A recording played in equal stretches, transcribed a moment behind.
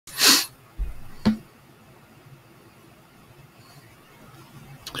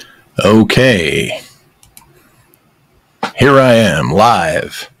Okay, here I am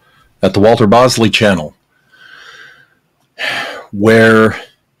live at the Walter Bosley channel, where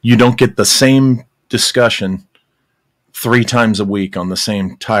you don't get the same discussion 3 times a week on the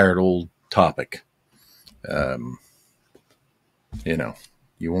same tired old topic. Um,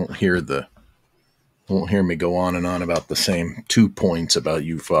 you won't hear me go on and on about the same 2 points about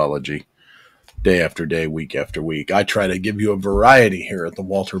ufology day after day, week after week. I try to give you a variety here at the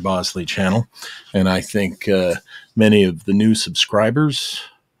Walter Bosley channel, and I think many of the new subscribers,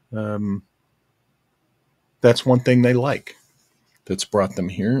 that's one thing they like that's brought them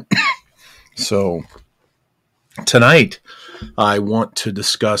here. So tonight I want to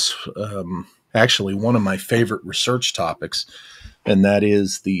discuss actually one of my favorite research topics, and that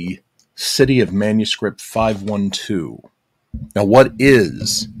is the city of Manuscript 512. Now, what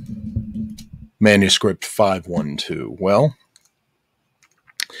is Manuscript 512? Well,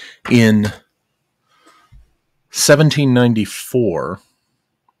 in 1794,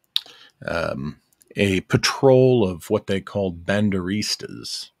 a patrol of what they called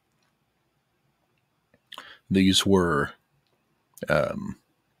banderistas. These were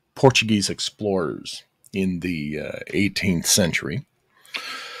Portuguese explorers in the 18th century,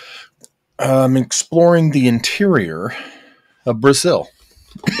 exploring the interior of Brazil,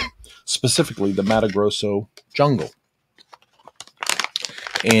 specifically the Mato Grosso jungle.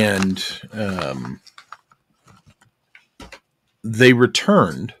 And they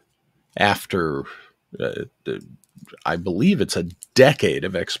returned after, I believe it's a decade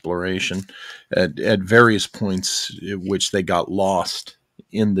of exploration at various points at which they got lost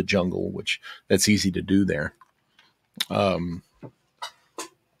in the jungle, which that's easy to do there.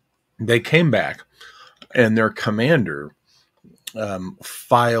 They came back, and their commander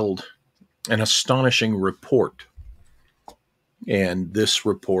filed an astonishing report. And this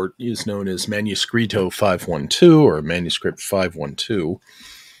report is known as Manuscrito 512 or Manuscript 512.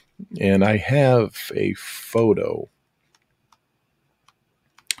 And I have a photo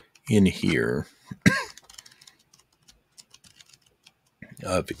in here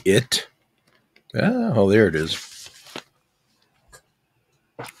of it. Oh, there it is.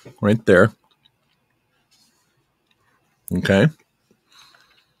 Right there. Okay.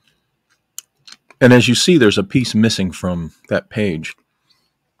 And as you see, there's a piece missing from that page.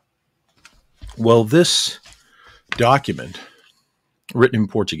 Well, this document, written in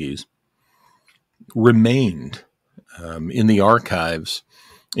Portuguese, remained in the archives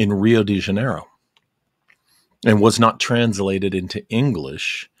in Rio de Janeiro and was not translated into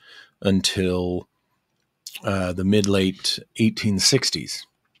English until the mid-late 1860s,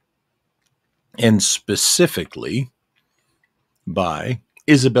 and specifically by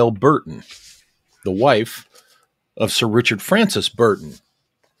Isabel Burton, the wife of Sir Richard Francis Burton.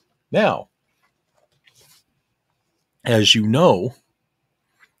 Now, as you know,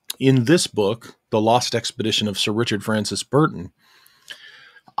 in this book, The Lost Expedition of Sir Richard Francis Burton,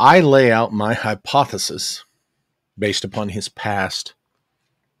 I lay out my hypothesis based upon his past,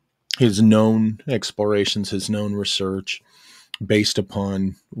 his known explorations, his known research, based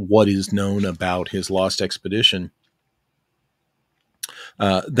upon what is known about his lost expedition,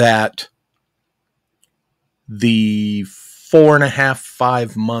 that the 4.5,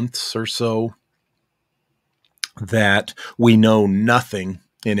 5 months or so that we know nothing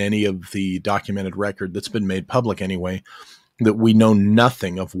in any of the documented record that's been made public anyway, that we know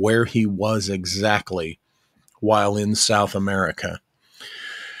nothing of where he was exactly while in South America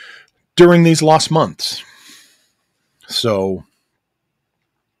during these lost months. So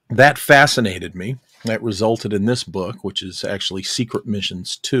that fascinated me. That resulted in this book, which is actually Secret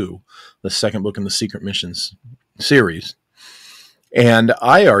Missions 2, the second book in the Secret Missions series. And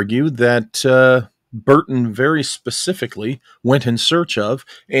I argued that Burton very specifically went in search of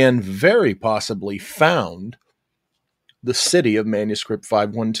and very possibly found the city of Manuscript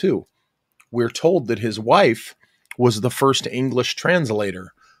 512. We're told that his wife was the first English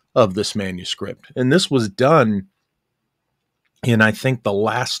translator of this manuscript. And this was done in, I think, the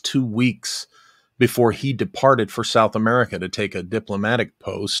last 2 weeks before he departed for South America to take a diplomatic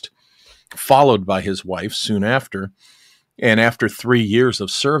post, followed by his wife soon after. And after 3 years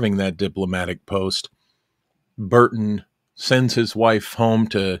of serving that diplomatic post, Burton sends his wife home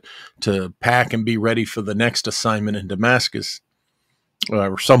to pack and be ready for the next assignment in Damascus,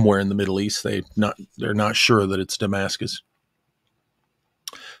 or somewhere in the Middle East. They're not sure that it's Damascus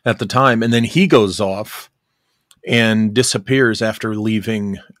at the time. And then he goes off and disappears after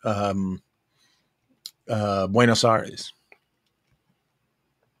leaving Buenos Aires.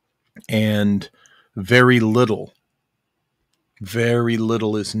 And very little Very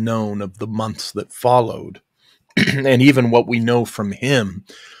little is known of the months that followed. And even what we know from him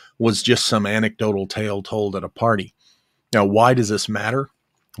was just some anecdotal tale told at a party. Now, why does this matter?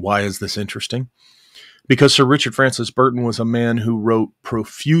 Why is this interesting? Because Sir Richard Francis Burton was a man who wrote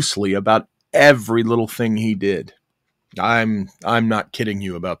profusely about every little thing he did. I'm not kidding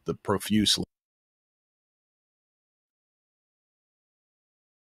you about the profusely.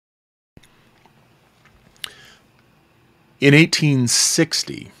 In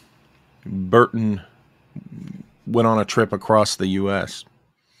 1860, Burton went on a trip across the U.S.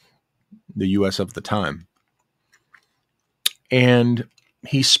 Of the time. And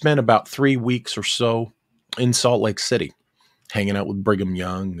he spent about 3 weeks or so in Salt Lake City, hanging out with Brigham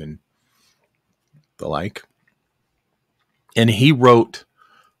Young and the like. And he wrote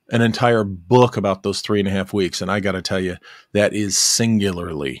an entire book about those 3.5 weeks. And I got to tell you, that is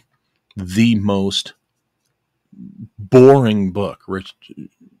singularly the most boring book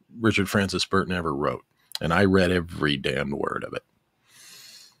Richard Francis Burton ever wrote. And I read every damn word of it.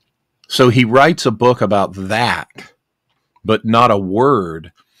 So he writes a book about that, but not a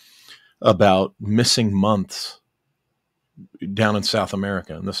word about missing months down in South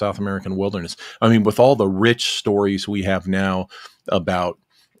America, in the South American wilderness. I mean, with all the rich stories we have now about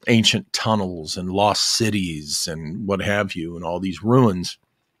ancient tunnels and lost cities and what have you, and all these ruins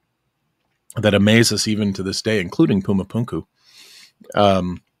that amaze us even to this day, including Pumapunku,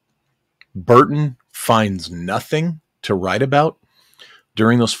 Burton finds nothing to write about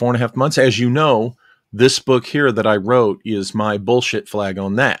during those 4.5 months. As you know, this book here that I wrote is my bullshit flag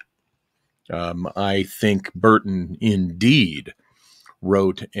on that. I think Burton indeed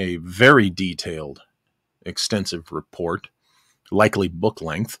wrote a very detailed, extensive report, likely book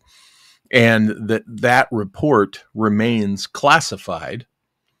length, and that report remains classified.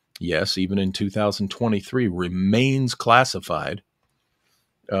 Yes, even in 2023, remains classified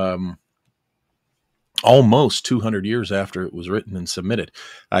almost 200 years after it was written and submitted.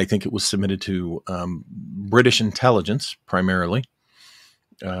 I think it was submitted to British intelligence primarily.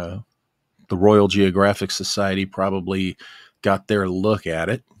 The Royal Geographic Society probably got their look at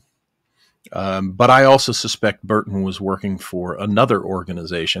it. But I also suspect Burton was working for another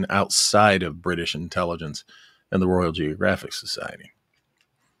organization outside of British intelligence and the Royal Geographic Society.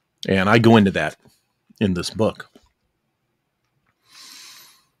 And I go into that in this book.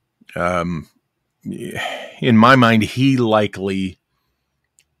 In my mind, he likely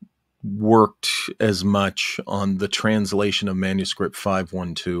worked as much on the translation of Manuscript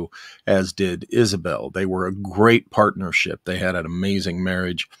 512 as did Isabel. They were a great partnership. They had an amazing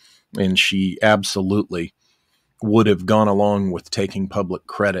marriage, and she absolutely would have gone along with taking public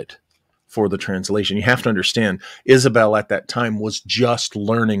credit for the translation. You have to understand, Isabel at that time was just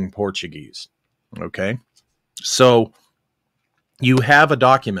learning Portuguese. Okay? So you have a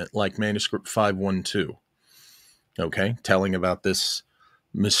document like Manuscript 512, okay, telling about this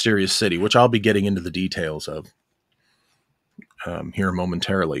mysterious city, which I'll be getting into the details of here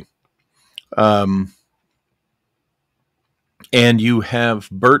momentarily. And you have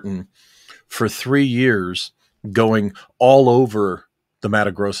Burton for 3 years going all over the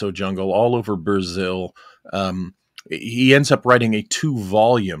Mato Grosso jungle, all over Brazil. He ends up writing a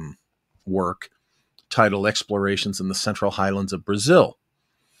 2-volume work titled Explorations in the Central Highlands of Brazil,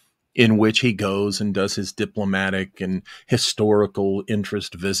 in which he goes and does his diplomatic and historical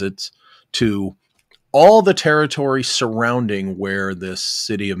interest visits to all the territory surrounding where this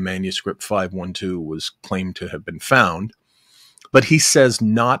city of Manuscript 512 was claimed to have been found. But he says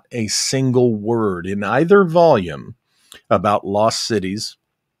not a single word in either volume about lost cities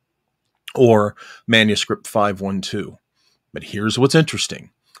or Manuscript 512. But here's what's interesting.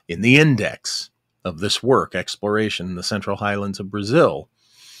 In the index of this work, Exploration in the Central Highlands of Brazil,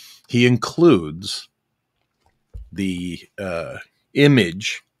 he includes the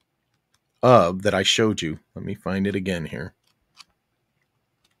image of that I showed you. Let me find it again here.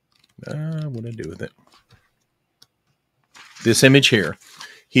 What did I do with it? This image here.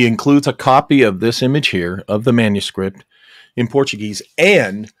 He includes a copy of this image here of the manuscript in Portuguese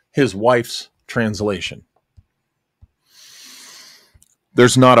and his wife's translation.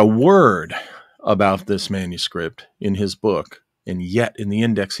 There's not a word about this manuscript in his book, and yet in the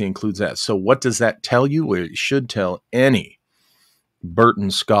index he includes that. So what does that tell you? Well, it should tell any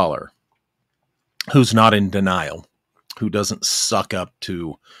Burton scholar who's not in denial, who doesn't suck up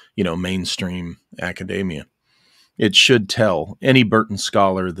to, mainstream academia. It should tell any Burton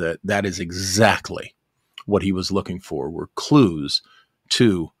scholar that that is exactly what he was looking for, were clues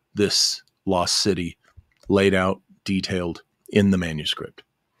to this lost city laid out, detailed in the manuscript.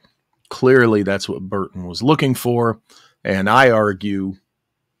 Clearly, that's what Burton was looking for. And I argue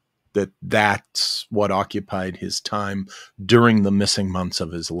that that's what occupied his time during the missing months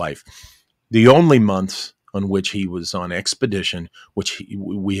of his life. The only months on which he was on expedition, which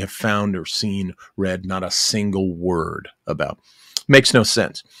we have found or seen, read not a single word about. Makes no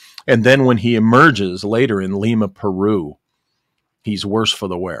sense. And then when he emerges later in Lima, Peru, he's worse for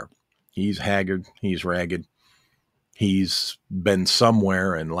the wear. He's haggard, he's ragged, he's been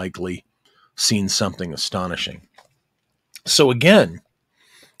somewhere and likely seen something astonishing. So again,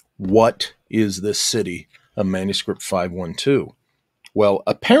 what is this city of Manuscript 512? Well,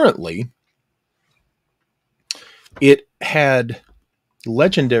 apparently it had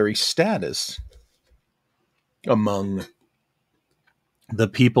legendary status among the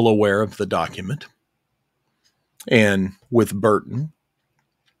people aware of the document and with Burton.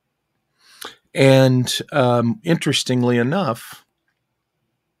 And interestingly enough,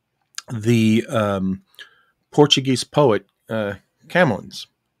 the Portuguese poet Camões,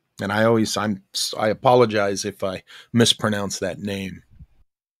 and I apologize if I mispronounce that name.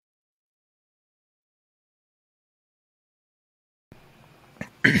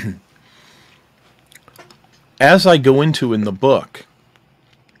 As I go into in the book,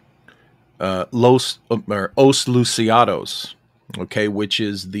 Os Lusíadas, okay, which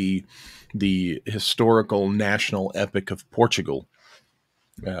is the historical national epic of Portugal,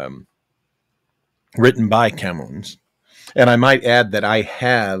 written by Camões. And I might add that I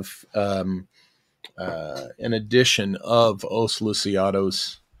have an edition of Os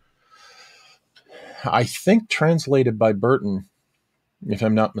Lusíadas, I think translated by Burton, if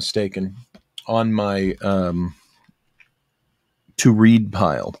I'm not mistaken, on my to read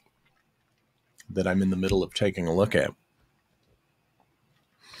pile that I'm in the middle of taking a look at.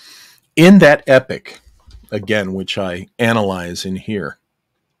 In that epic, again, which I analyze in here,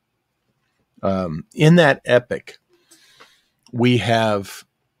 in that epic, we have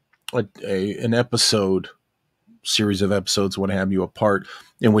an episode, series of episodes, what have you, apart,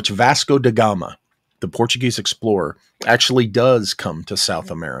 in which Vasco da Gama, the Portuguese explorer, actually does come to South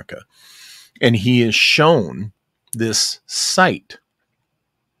America. And he is shown this site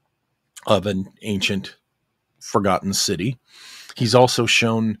of an ancient, forgotten city. He's also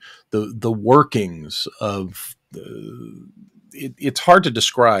shown the workings of it's hard to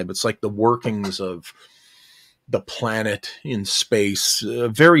describe. It's like the workings of the planet in space,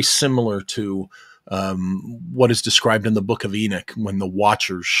 very similar to what is described in the Book of Enoch, when the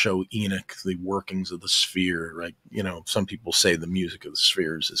Watchers show Enoch the workings of the sphere, right? You know, some people say the music of the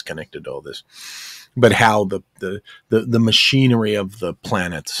spheres is connected to all this, but how the machinery of the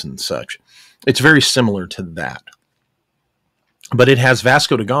planets and such, it's very similar to that. But it has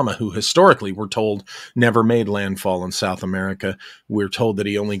Vasco da Gama, who historically, we're told, never made landfall in South America. We're told that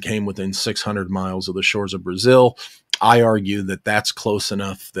he only came within 600 miles of the shores of Brazil. I argue that that's close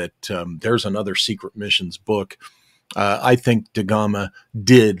enough that there's another Secret Missions book. I think da Gama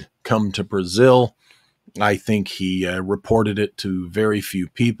did come to Brazil. I think he reported it to very few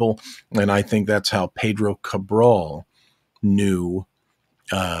people. And I think that's how Pedro Cabral knew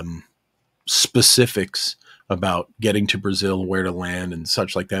specifics about getting to Brazil, where to land and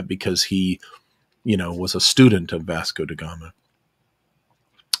such like that, because he, was a student of Vasco da Gama.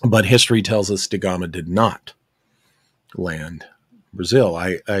 But history tells us da Gama did not land Brazil.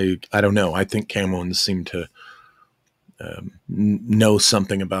 I don't know. I think Camões seemed to know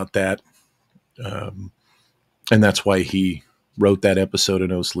something about that. And that's why he wrote that episode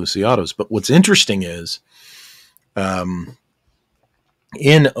in Os Lusíadas. But what's interesting is in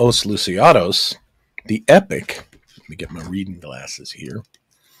Os Lusíadas, the epic, let me get my reading glasses here,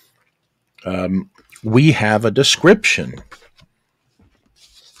 we have a description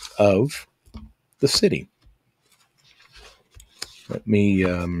of the city. Let me,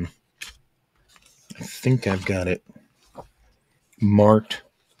 I think I've got it marked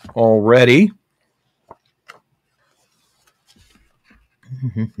already.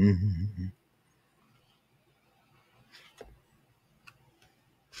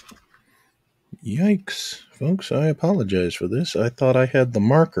 Yikes, folks, I apologize for this. I thought I had the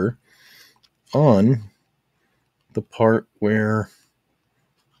marker on the part where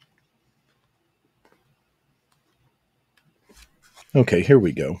okay, here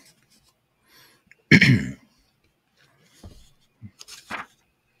we go.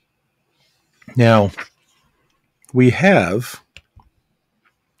 Now, we have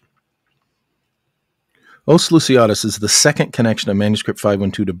Os Lusíadas is the second connection of Manuscript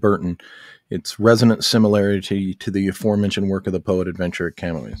 512 to Burton. Its resonant similarity to the aforementioned work of the poet adventurer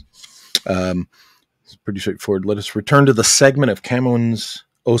Camões. It's pretty straightforward. Let us return to the segment of Camões'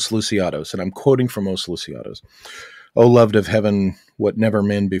 Os Lusíadas, and I'm quoting from Os Lusíadas. O loved of heaven, what never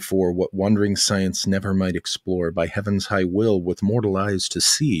man before, what wandering science never might explore, by heaven's high will with mortal eyes to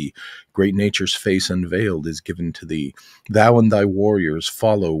see, great nature's face unveiled is given to thee. Thou and thy warriors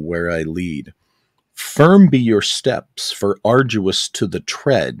follow where I lead. Firm be your steps, for arduous to the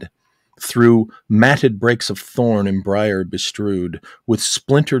tread, through matted brakes of thorn and briar bestrewed, with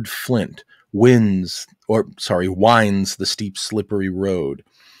splintered flint, winds the steep slippery road.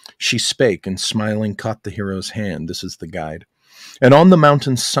 She spake, and smiling caught the hero's hand. This is the guide. And on the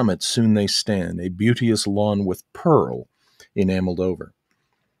mountain's summit soon they stand, a beauteous lawn with pearl enameled over.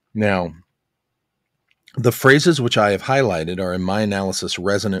 Now, the phrases which I have highlighted are, in my analysis,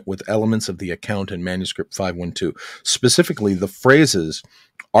 resonant with elements of the account in Manuscript 512. Specifically, the phrases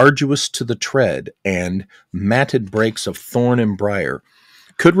arduous to the tread and matted brakes of thorn and briar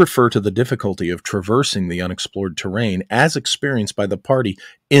could refer to the difficulty of traversing the unexplored terrain as experienced by the party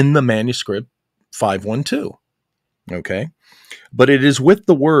in the Manuscript 512. Okay? But it is with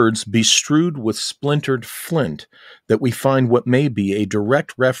the words bestrewed with splintered flint that we find what may be a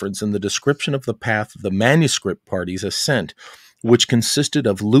direct reference in the description of the path the Manuscript party's ascent, which consisted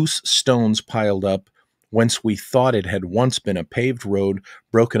of loose stones piled up, whence we thought it had once been a paved road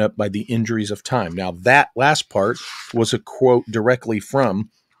broken up by the injuries of time. Now, that last part was a quote directly from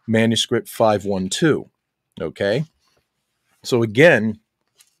Manuscript 512. Okay? So again,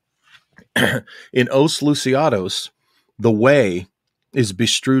 in Os Luciados, the way is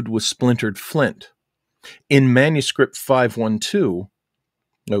bestrewed with splintered flint. In Manuscript 512,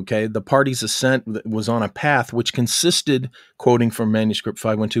 okay, the party's ascent was on a path which consisted, quoting from Manuscript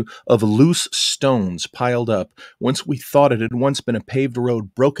 512, of loose stones piled up, whence we thought it had once been a paved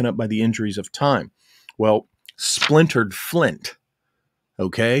road broken up by the injuries of time. Well, splintered flint,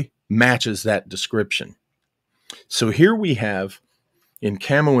 okay, matches that description. So here we have, in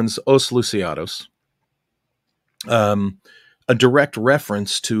Camoens' Os Luciados, a direct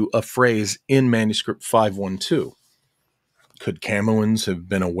reference to a phrase in Manuscript 512. Could Camoens have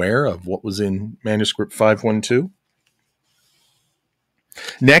been aware of what was in Manuscript 512?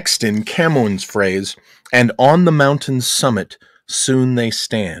 Next, in Camoens' phrase, and on the mountain's summit soon they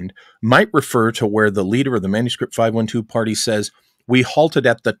stand, might refer to where the leader of the Manuscript 512 party says, we halted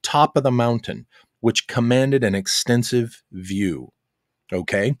at the top of the mountain, which commanded an extensive view.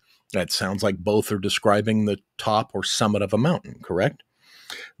 Okay? That sounds like both are describing the top or summit of a mountain, correct?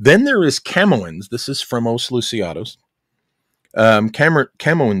 Then there is Camoens. This is from Os Luciados.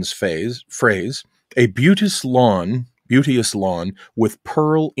 Camoens' phrase, a beauteous lawn with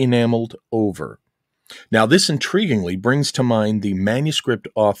pearl enameled over. Now, this intriguingly brings to mind the manuscript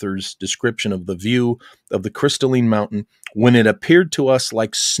author's description of the view of the crystalline mountain when it appeared to us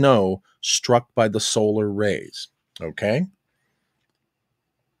like snow struck by the solar rays. Okay?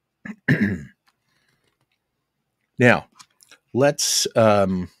 Now, let's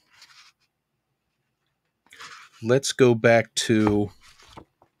go back to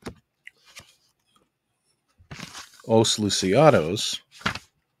Os Luciados.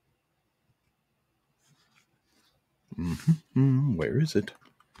 Where is it?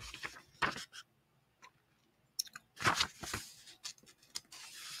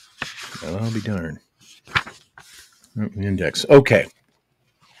 I'll be darned. Index. Okay.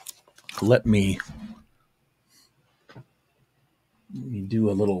 Let me do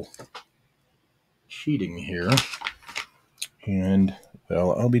a little cheating here. And,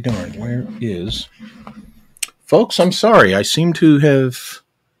 well, I'll be darned. Where is... Folks, I'm sorry. I seem to have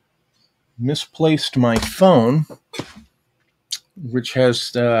misplaced my phone, which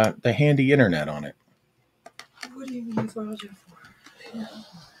has the handy internet on it. What do you use browser for? Yeah.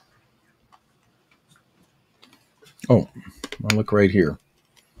 Oh, I'll look right here.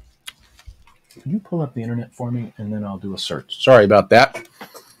 Can you pull up the internet for me, and then I'll do a search? Sorry about that.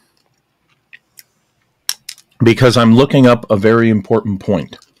 Because I'm looking up a very important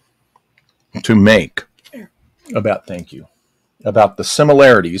point to make about the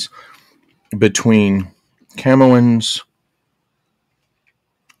similarities between Camoens,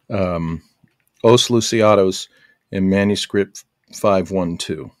 Os Luciados, and Manuscript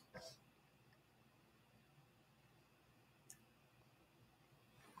 512.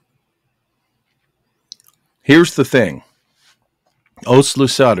 Here's the thing. Os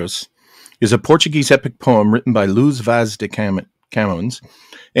Luciados is a Portuguese epic poem written by Luís Vaz de Camoens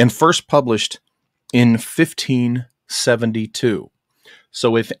and first published in 1572.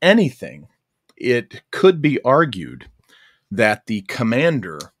 So if anything, it could be argued that the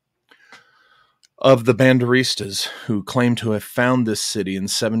commander of the Banderistas, who claimed to have found this city in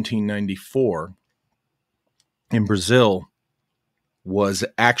 1794 in Brazil, was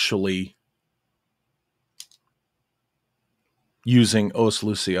actually using Os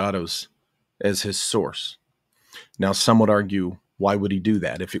Luciados as his source. Now, some would argue, why would he do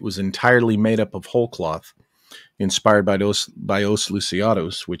that? If it was entirely made up of whole cloth, inspired by Os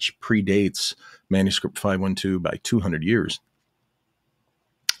Luciados, which predates Manuscript 512 by 200 years,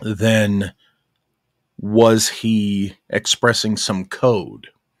 then was he expressing some code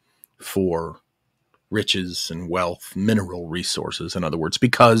for riches and wealth, mineral resources, in other words?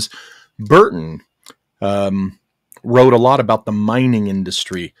 Because Burton wrote a lot about the mining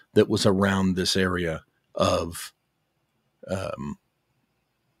industry that was around this area of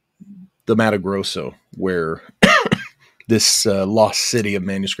the Mato Grosso, where this lost city of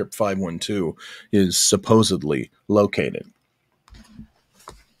Manuscript 512 is supposedly located.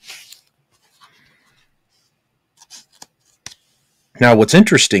 Now, what's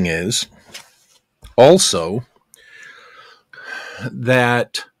interesting is also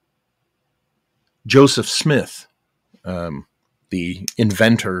that Joseph Smith, the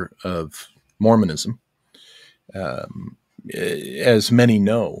inventor of Mormonism, as many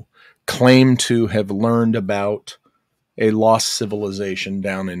know, claimed to have learned about a lost civilization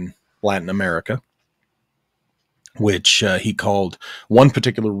down in Latin America, which he called one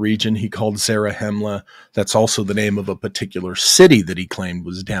particular region, he called Zarahemla. That's also the name of a particular city that he claimed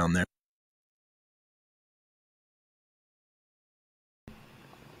was down there.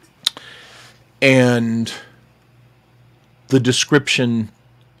 And the description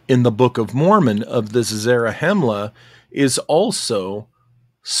in the Book of Mormon of this Zarahemla is also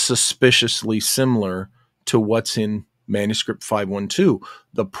suspiciously similar to what's in Manuscript 512.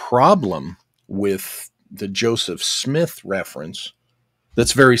 The problem with the Joseph Smith reference,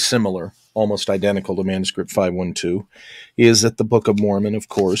 that's very similar, almost identical to Manuscript 512, is that the Book of Mormon, of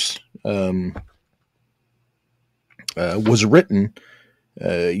course, was written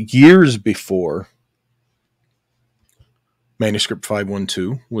years before Manuscript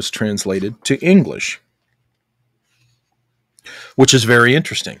 512 was translated to English, which is very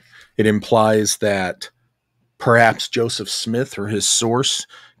interesting. It implies that perhaps Joseph Smith or his source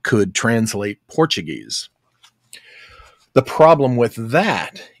could translate Portuguese. The problem with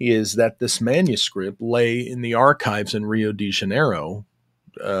that is that this manuscript lay in the archives in Rio de Janeiro,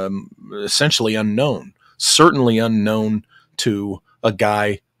 essentially unknown, certainly unknown to a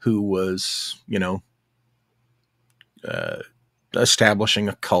guy who was, establishing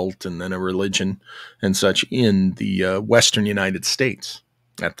a cult and then a religion and such in the Western United States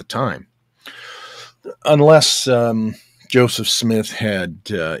at the time. Unless Joseph Smith had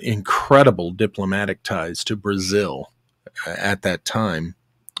incredible diplomatic ties to Brazil at that time,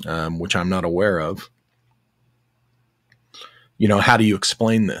 which I'm not aware of. How do you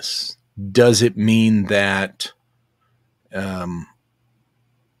explain this? Does it mean that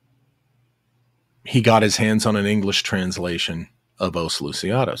he got his hands on an English translation of Os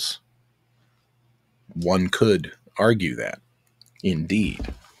Luciados? One could argue that, indeed.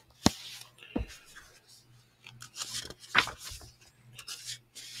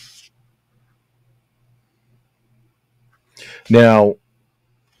 Now,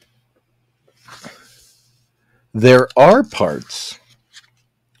 there are parts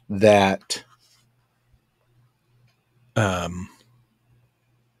that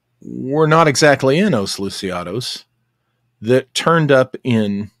were not exactly in Os Luciados that turned up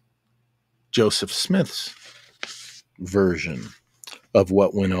in Joseph Smith's version of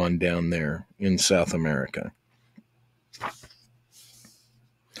what went on down there in South America.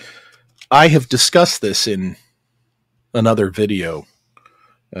 I have discussed this in another video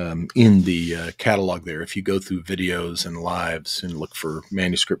in the catalog there. If you go through videos and lives and look for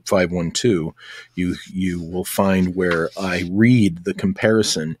Manuscript 512, you will find where I read the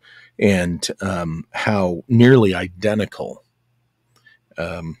comparison and how nearly identical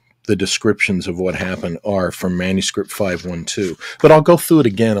the descriptions of what happened are from Manuscript 512. But I'll go through it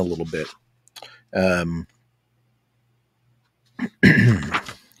again a little bit.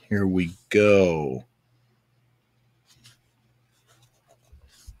 Here we go.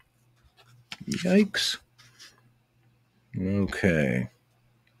 Yikes. Okay.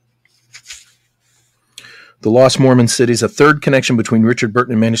 The Lost Mormon Cities, a third connection between Richard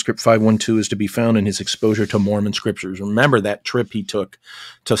Burton and Manuscript 512 is to be found in his exposure to Mormon scriptures. Remember that trip he took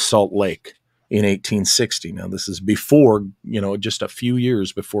to Salt Lake in 1860. Now, this is before, just a few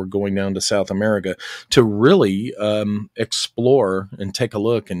years before going down to South America to really explore and take a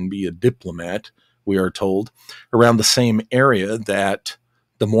look and be a diplomat, we are told, around the same area that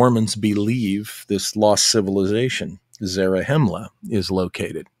the Mormons believe this lost civilization, Zarahemla, is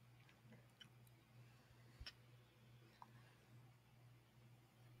located.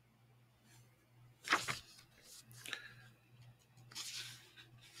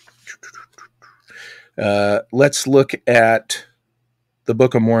 Let's look at the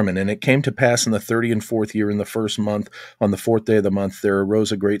Book of Mormon. And it came to pass in the 34th year, in the first month, on the 4th day of the month, there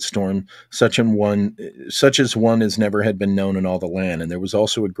arose a great storm, such as one as never had been known in all the land. And there was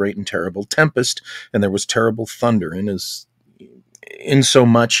also a great and terrible tempest, and there was terrible thunder, in so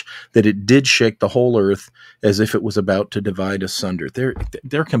much that it did shake the whole earth as if it was about to divide asunder.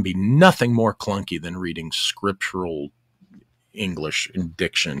 There can be nothing more clunky than reading scriptural English and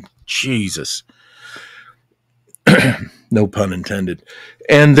diction. Jesus. No pun intended.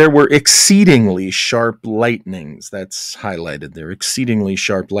 And there were exceedingly sharp lightnings. That's highlighted there. Exceedingly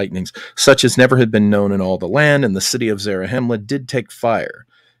sharp lightnings, such as never had been known in all the land. And the city of Zarahemla did take fire.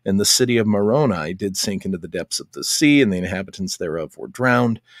 And the city of Moroni did sink into the depths of the sea, and the inhabitants thereof were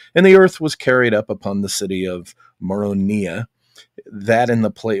drowned. And the earth was carried up upon the city of Moronia. That in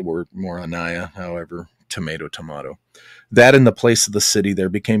the place, or Moronia, however, tomato. That in the place of the city there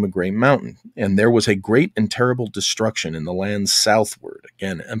became a great mountain, and there was a great and terrible destruction in the land southward,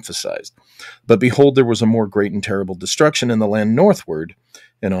 again emphasized. But behold, there was a more great and terrible destruction in the land northward,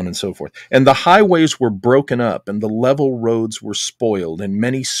 and on and so forth. And the highways were broken up, and the level roads were spoiled, and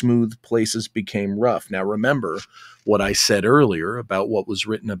many smooth places became rough. Now remember what I said earlier about what was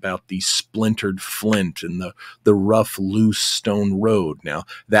written about the splintered flint and the rough, loose stone road. Now,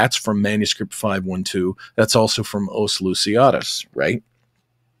 that's from Manuscript 512. That's also from Os Luciatus, right?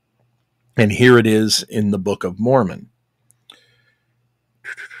 And here it is in the Book of Mormon.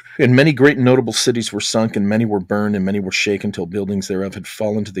 And many great and notable cities were sunk, and many were burned, and many were shaken, till buildings thereof had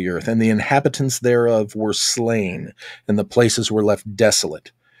fallen to the earth. And the inhabitants thereof were slain, and the places were left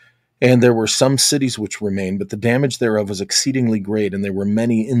desolate. And there were some cities which remained, but the damage thereof was exceedingly great, and there were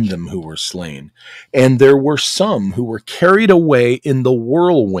many in them who were slain. And there were some who were carried away in the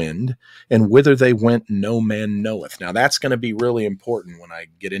whirlwind, and whither they went no man knoweth. Now that's going to be really important when I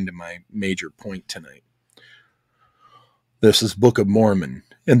get into my major point tonight. This is Book of Mormon.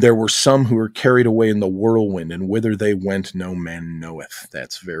 And there were some who were carried away in the whirlwind, and whither they went no man knoweth.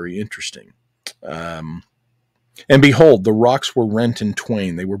 That's very interesting. And behold, the rocks were rent in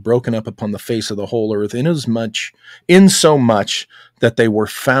twain. They were broken up upon the face of the whole earth, insomuch that they were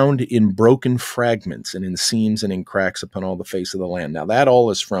found in broken fragments, and in seams and in cracks upon all the face of the land. Now that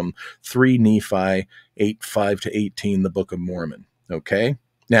all is from 3 Nephi 8:5-18, the Book of Mormon. Okay?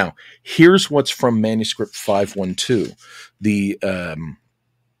 Now, here's what's from Manuscript 512.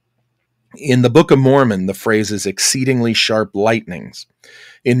 In the Book of Mormon, the phrase is exceedingly sharp lightnings.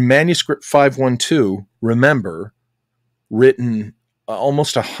 In Manuscript 512, remember, written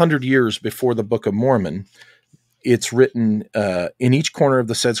almost 100 years before the Book of Mormon, it's written, in each corner of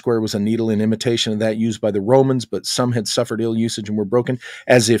the said square was a needle in imitation of that used by the Romans, but some had suffered ill usage and were broken,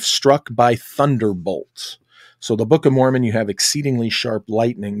 as if struck by thunderbolts. So the Book of Mormon, you have exceedingly sharp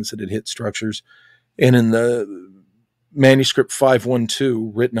lightnings that had hit structures. And in the Manuscript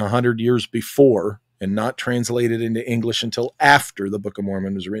 512, written 100 years before and not translated into English until after the Book of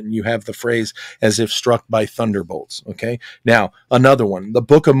Mormon was written, you have the phrase as if struck by thunderbolts. Okay. Now, another one. The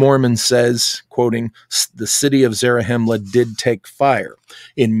Book of Mormon says, quoting, the city of Zarahemla did take fire.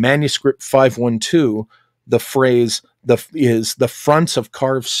 In Manuscript 512, the phrase is the fronts of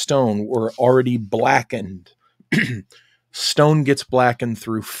carved stone were already blackened. Stone gets blackened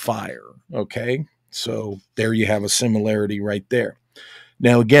through fire. Okay. So there you have a similarity right there.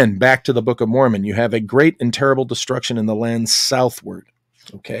 Now, again, back to the Book of Mormon, you have a great and terrible destruction in the land southward.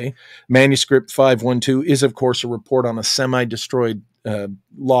 Okay. Manuscript 512 is, of course, a report on a semi-destroyed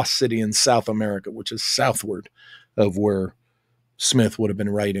lost city in South America, which is southward of where Smith would have been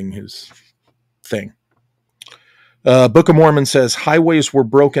writing his thing. Book of Mormon says, highways were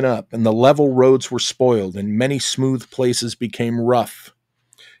broken up, and the level roads were spoiled, and many smooth places became rough.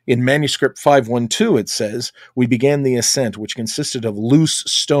 In Manuscript 512, it says, we began the ascent, which consisted of loose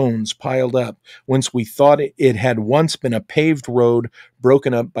stones piled up, whence we thought it had once been a paved road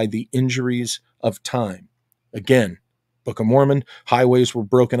broken up by the injuries of time. Again, Book of Mormon, highways were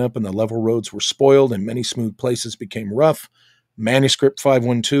broken up, and the level roads were spoiled, and many smooth places became rough. Manuscript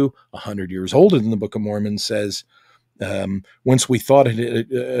 512, 100 years older than the Book of Mormon, says, whence we thought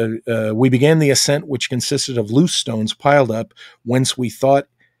we began the ascent, which consisted of loose stones piled up, whence we thought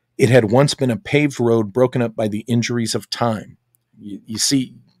it had once been a paved road broken up by the injuries of time. You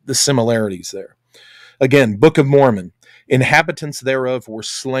see the similarities there. Again, Book of Mormon, inhabitants thereof were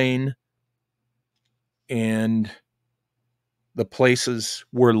slain, and the places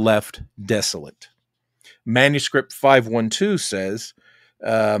were left desolate. Manuscript 512 says,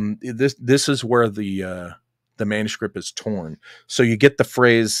 this is where the manuscript is torn. So you get the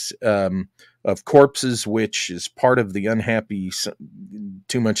phrase, of corpses, which is part of the unhappy,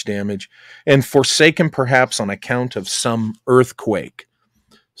 too much damage, and forsaken perhaps on account of some earthquake.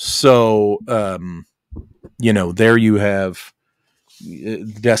 So, there you have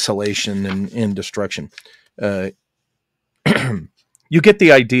desolation and destruction. You get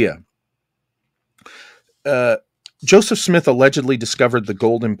the idea. Joseph Smith allegedly discovered the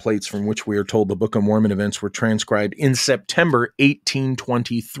golden plates from which we are told the Book of Mormon events were transcribed in September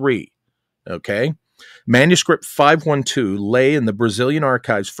 1823. Okay? Manuscript 512 lay in the Brazilian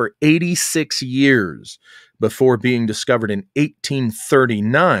archives for 86 years before being discovered in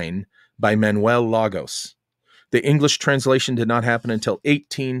 1839 by Manuel Lagos. The English translation did not happen until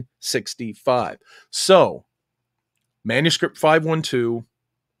 1865. So, Manuscript 512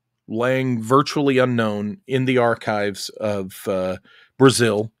 laying virtually unknown in the archives of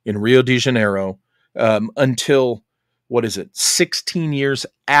Brazil in Rio de Janeiro until, 16 years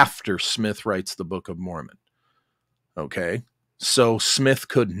after Smith writes the Book of Mormon. Okay, so Smith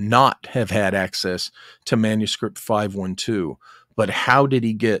could not have had access to Manuscript 512, but how did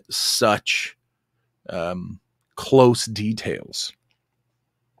he get such close details?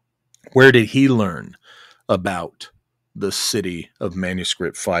 Where did he learn about the city of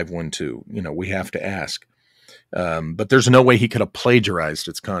Manuscript 512? We have to ask. But there's no way he could have plagiarized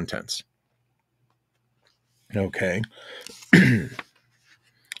its contents. Okay.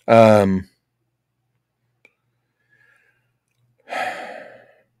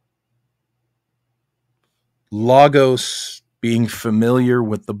 Lagos being familiar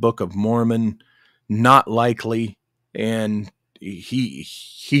with the Book of Mormon, not likely, and he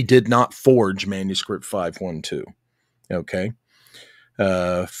did not forge Manuscript 512. Okay.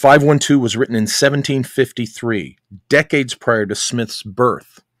 512 was written in 1753, decades prior to Smith's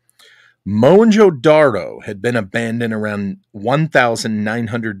birth. Mohenjo-Daro had been abandoned around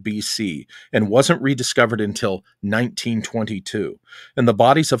 1900 BC and wasn't rediscovered until 1922. And the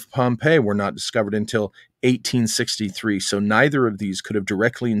bodies of Pompeii were not discovered until 1863, so neither of these could have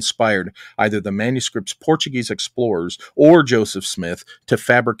directly inspired either the manuscript's Portuguese explorers or Joseph Smith to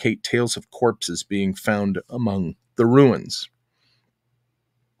fabricate tales of corpses being found among the ruins.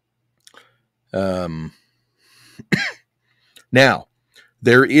 Now,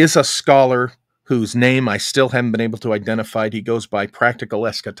 there is a scholar whose name I still haven't been able to identify. He goes by Practical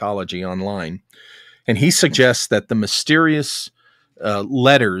Eschatology online, and he suggests that the mysterious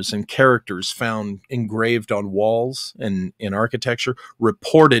letters and characters found engraved on walls and in architecture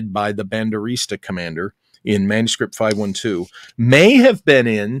reported by the Banderista commander in Manuscript 512 may have been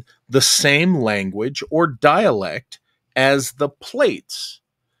in the same language or dialect as the plates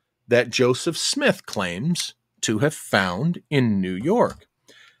that Joseph Smith claims to have found in New York.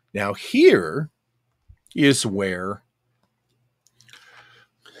 Now, here is where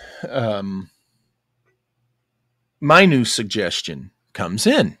my new suggestion comes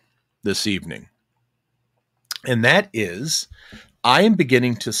in this evening. And that is, I am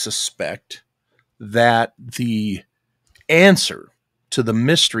beginning to suspect that the answer to the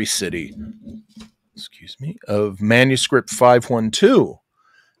mystery city, of Manuscript 512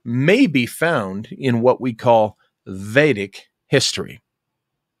 may be found in what we call Vedic history.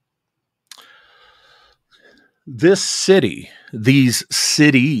 This city, these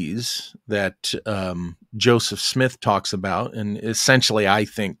cities that Joseph Smith talks about, and essentially I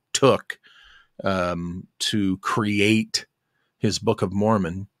think took to create his Book of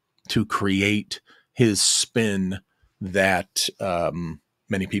Mormon, to create his spin that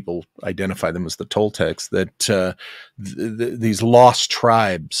many people identify them as the Toltecs, that these lost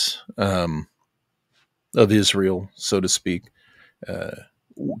tribes of Israel, so to speak,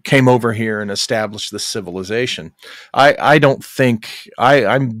 came over here and established this civilization. I don't think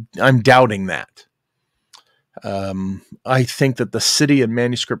I'm doubting that. I think that the city in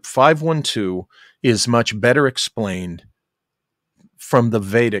Manuscript 512 is much better explained from the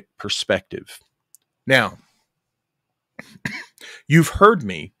Vedic perspective. Now, you've heard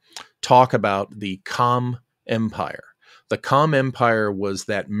me talk about the Kham Empire. The Kham Empire was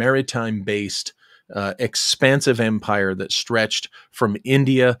that maritime-based expansive empire that stretched from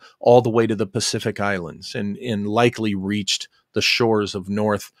India all the way to the Pacific Islands and likely reached the shores of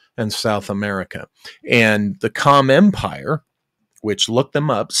North and South America. And the Kham Empire, which, look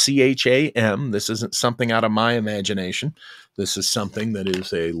them up, C-H-A-M, this isn't something out of my imagination. This is something that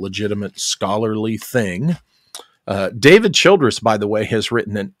is a legitimate scholarly thing. David Childress, by the way, has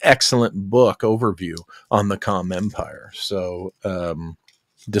written an excellent book overview on the Kham Empire. So,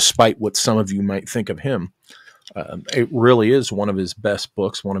 despite what some of you might think of him, it really is one of his best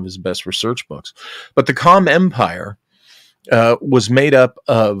books, one of his best research books. But the Kham Empire was made up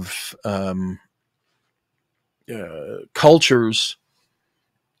of cultures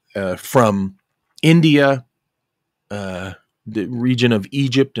from India, the region of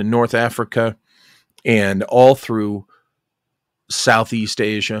Egypt and North Africa, and all through Southeast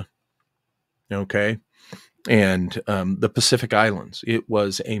Asia, okay, and the Pacific Islands. It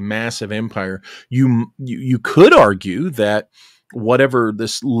was a massive empire. You could argue that whatever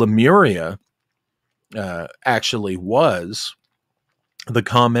this Lemuria actually was, the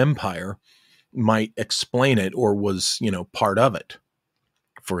Com Empire might explain it, or was, part of it,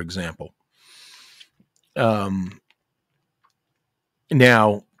 for example.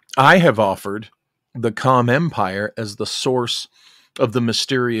 Now, I have offered the Com Empire as the source of the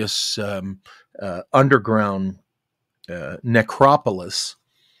mysterious underground necropolis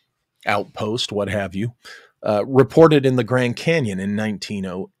outpost, what have you, reported in the Grand Canyon in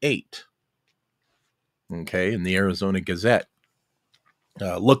 1908. Okay, in the Arizona Gazette.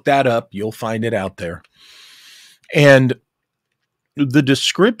 Look that up. You'll find it out there. And the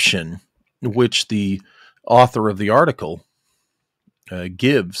description which the author of the article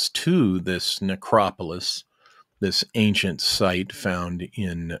gives to this necropolis, this ancient site found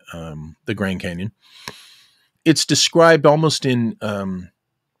in the Grand Canyon, it's described almost in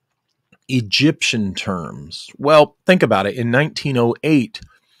Egyptian terms. Well, think about it. In 1908,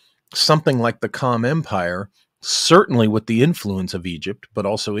 something like the Com Empire, certainly with the influence of Egypt, but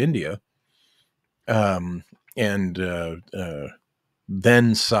also India, and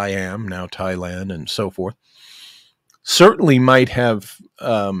then Siam, now Thailand, and so forth, certainly might have,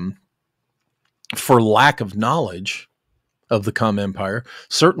 for lack of knowledge of the Com Empire,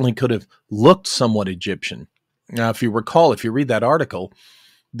 certainly could have looked somewhat Egyptian. Now, if you recall, if you read that article,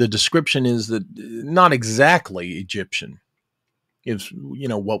 the description is that not exactly Egyptian is,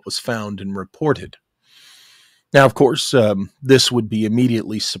 what was found and reported. Now, of course, this would be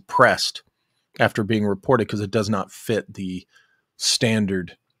immediately suppressed after being reported because it does not fit the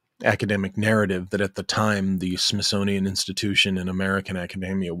standard academic narrative that at the time the Smithsonian Institution and American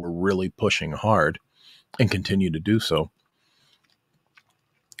academia were really pushing hard and continue to do so.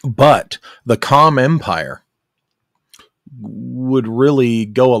 But the Com Empire would really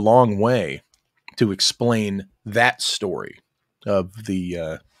go a long way to explain that story of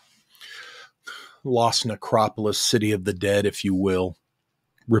the lost necropolis, city of the dead, if you will,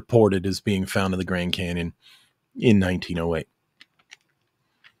 reported as being found in the Grand Canyon in 1908.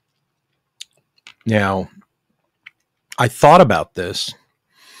 Now, I thought about this,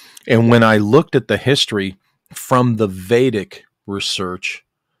 and when I looked at the history from the Vedic research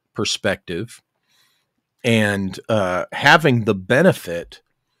perspective, and having the benefit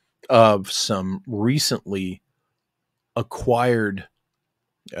of some recently acquired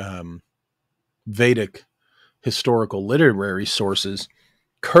Vedic historical literary sources,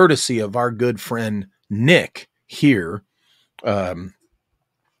 courtesy of our good friend Nick here,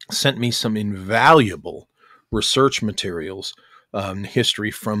 sent me some invaluable research materials,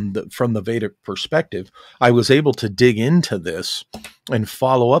 history from the Vedic perspective. I was able to dig into this and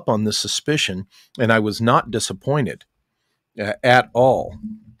follow up on this suspicion, and I was not disappointed at all.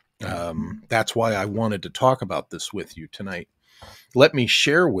 That's why I wanted to talk about this with you tonight. Let me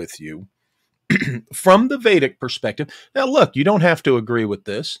share with you from the Vedic perspective. Now, look, you don't have to agree with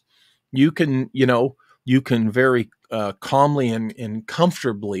this. You can, you can very calmly and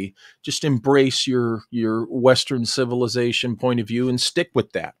comfortably just embrace your Western civilization point of view and stick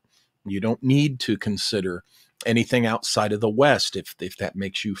with that. You don't need to consider anything outside of the West if that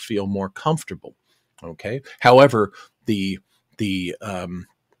makes you feel more comfortable. Okay. However, the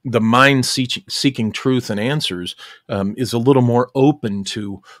mind seeking truth and answers is a little more open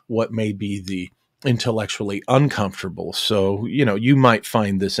to what may be the intellectually uncomfortable. So, you might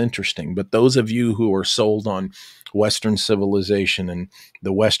find this interesting, but those of you who are sold on Western civilization and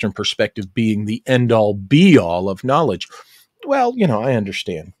the Western perspective being the end all be all of knowledge, well, I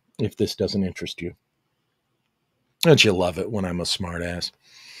understand if this doesn't interest you. Don't you love it when I'm a smart ass?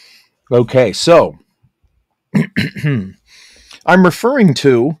 Okay, so I'm referring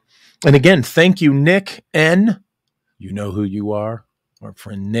to, and again, thank you, Nick N. You know who you are, our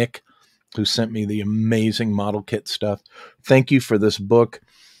friend Nick, who sent me the amazing model kit stuff. Thank you for this book.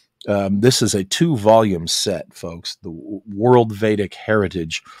 This is a 2-volume set, folks. The World Vedic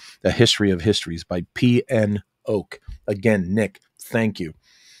Heritage, A History of Histories by P.N. Oak. Again, Nick, thank you.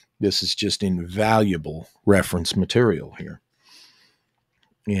 This is just invaluable reference material here.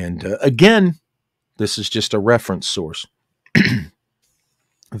 And again, this is just a reference source.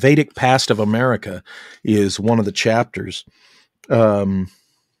 Vedic Past of America is one of the chapters.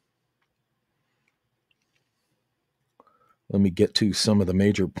 let me get to some of the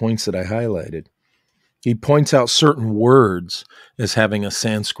major points that I highlighted. He points out certain words as having a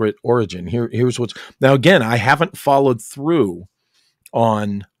Sanskrit origin. Here's what's... Now, again, I haven't followed through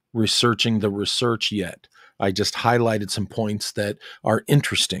on researching the research yet. I just highlighted some points that are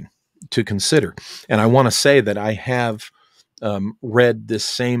interesting to consider. And I want to say that I have read this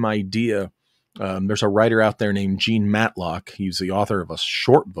same idea. There's a writer out there named Gene Matlock. He's the author of a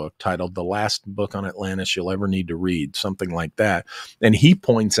short book titled The Last Book on Atlantis You'll Ever Need to Read, something like that. And he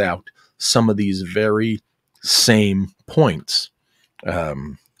points out some of these very same points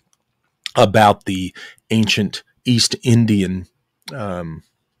about the ancient East Indian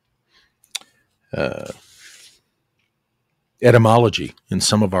etymology in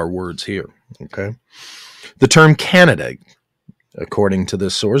some of our words here. Okay. The term Canada, according to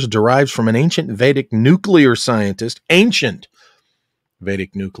this source, derives from an ancient Vedic nuclear scientist,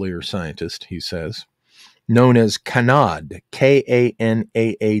 he says, known as Kanad,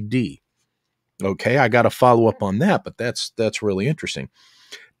 Kanaad. Okay, I got to follow up on that, but that's really interesting.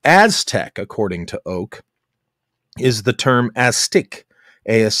 Aztec, according to Oak, is the term Aztik,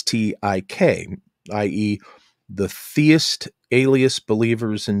 A-S-T-I-K, i.e., the theist alias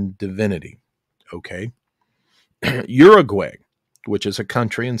believers in divinity. Okay. Uruguay, which is a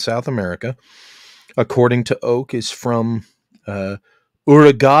country in South America, according to Oak, is from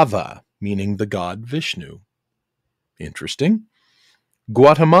Urugava, meaning the god Vishnu. Interesting.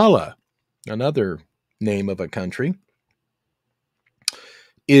 Guatemala, another name of a country,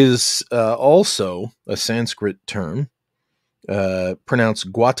 is also a Sanskrit term,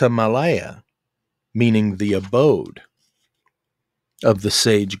 pronounced Guatemalaya, meaning the abode of the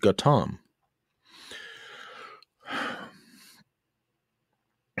sage Gautam.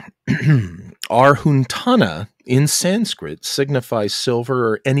 Arhuntana in Sanskrit signifies silver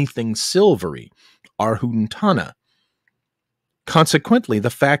or anything silvery. Arhuntana. Consequently, the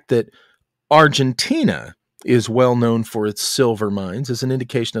fact that Argentina is well known for its silver mines is an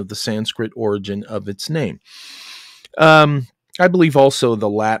indication of the Sanskrit origin of its name. I believe also the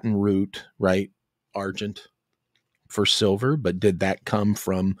Latin root, right? Argent for silver, but did that come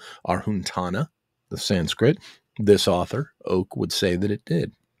from Arhuntana, the Sanskrit? This author, Oak, would say that it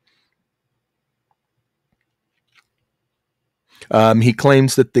did. He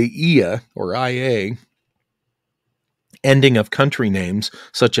claims that the IA, or IA, ending of country names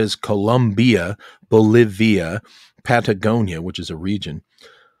such as Colombia, Bolivia, Patagonia, which is a region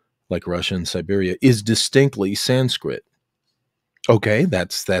like Russia and Siberia, is distinctly Sanskrit. Okay,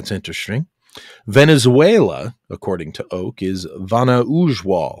 that's interesting. Venezuela, according to Oak, is Vana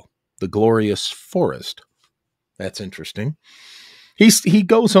Ujwal, the glorious forest. That's interesting. He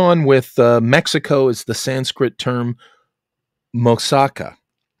goes on with Mexico is the Sanskrit term Moxaca,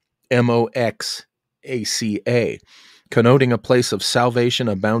 M-O-X-A-C-A, connoting a place of salvation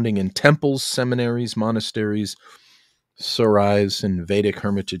abounding in temples, seminaries, monasteries, sarais, and Vedic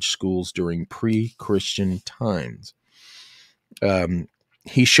hermitage schools during pre-Christian times.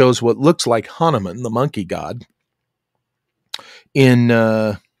 He shows what looks like Hanuman, the monkey god, in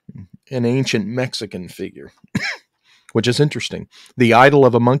an ancient Mexican figure, which is interesting. The idol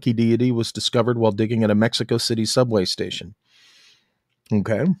of a monkey deity was discovered while digging at a Mexico City subway station.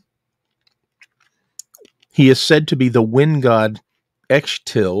 Okay. He is said to be the wind god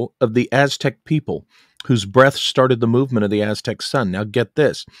Extil of the Aztec people, whose breath started the movement of the Aztec sun. Now get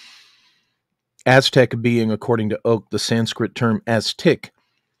this. Aztec being, according to Oak, the Sanskrit term Aztic,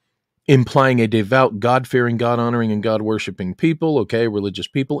 implying a devout, God-fearing, God-honoring, and God-worshipping people, okay, religious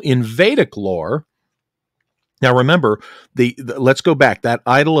people. In Vedic lore, now remember, let's go back. That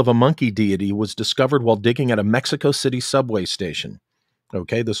idol of a monkey deity was discovered while digging at a Mexico City subway station.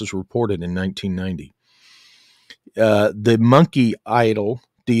 Okay, this was reported in 1990. The monkey idol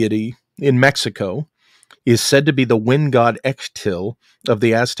deity in Mexico is said to be the wind god Extil of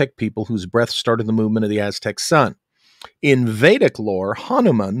the Aztec people, whose breath started the movement of the Aztec sun. In Vedic lore,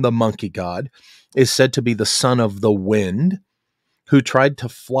 Hanuman, the monkey god, is said to be the son of the wind, who tried to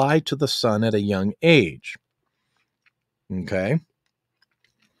fly to the sun at a young age. Okay?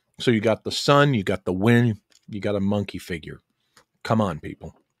 So you got the sun, you got the wind, you got a monkey figure. Come on,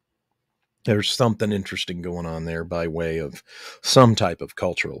 people. There's something interesting going on there by way of some type of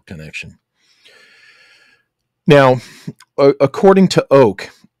cultural connection. Now, according to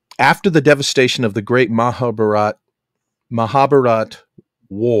Oak, after the devastation of the Great Mahabharat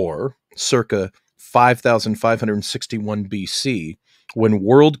War, circa 5561 BC, when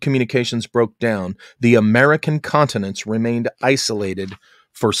world communications broke down, the American continents remained isolated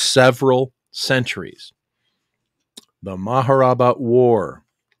for several centuries. The Mahabharat War,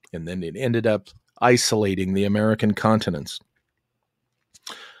 and then it ended up isolating the American continents.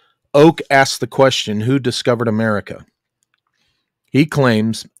 Oak asks the question, who discovered America? He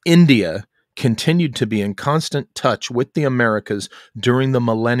claims India continued to be in constant touch with the Americas during the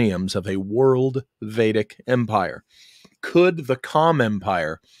millenniums of a world Vedic empire. Could the Kham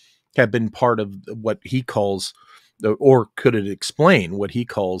Empire have been part of what he calls, or could it explain what he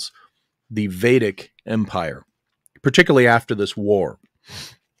calls the Vedic Empire, particularly after this war?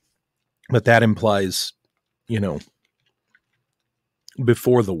 But that implies,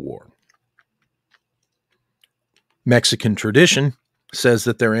 before the war. Mexican tradition says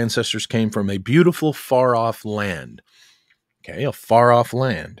that their ancestors came from a beautiful, far-off land. Okay, a far-off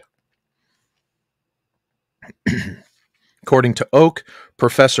land. According to Oak,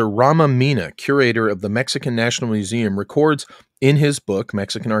 Professor Rama Meena, curator of the Mexican National Museum, records in his book,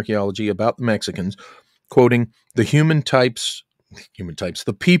 Mexican Archaeology, about the Mexicans, quoting, the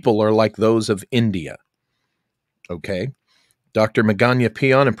the people are like those of India. Okay. Dr. Magana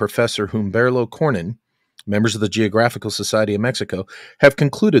Peon and Professor Humberto Cornin, members of the Geographical Society of Mexico, have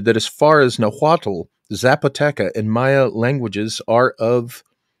concluded that as far as Nahuatl, Zapoteca, and Maya languages are of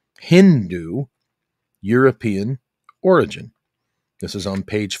Hindu, European origin. This is on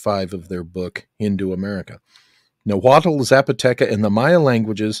page 5 of their book, Hindu America. Nahuatl, Zapoteca, and the Maya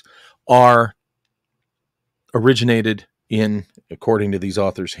languages are originated in, according to these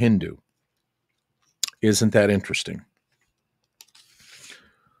authors, Hindu. Isn't that interesting?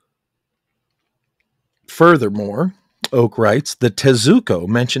 Furthermore, Oak writes, the Tezuco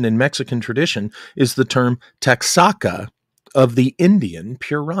mentioned in Mexican tradition is the term Taxaca of the Indian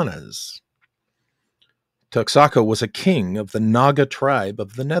Puranas. Taxaca was a king of the Naga tribe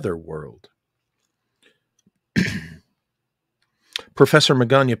of the netherworld. Professor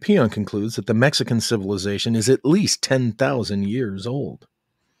Magana Peon concludes that the Mexican civilization is at least 10,000 years old.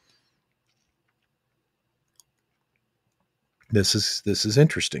 This is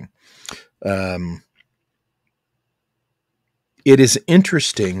interesting. It is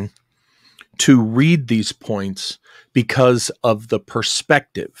interesting to read these points because of the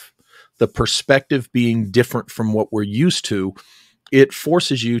perspective being different from what we're used to. It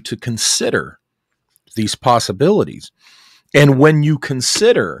forces you to consider these possibilities. And when you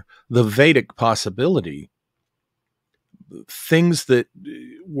consider the Vedic possibility, things that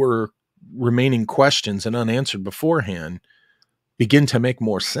were remaining questions and unanswered beforehand begin to make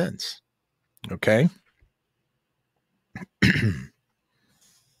more sense. Okay?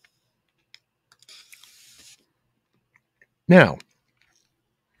 Now,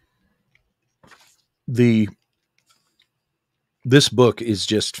 this book is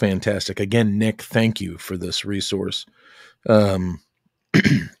just fantastic. Again, Nick, thank you for this resource. I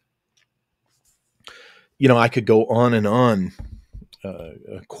could go on and on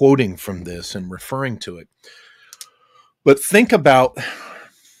quoting from this and referring to it. But think about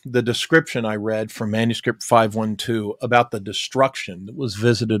the description I read from Manuscript 512 about the destruction that was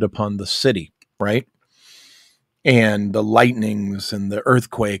visited upon the city, right? And the lightnings and the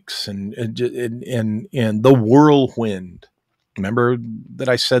earthquakes and the whirlwind. Remember that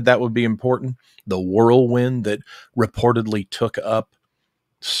I said that would be important? The whirlwind that reportedly took up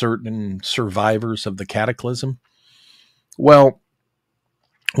certain survivors of the cataclysm. Well,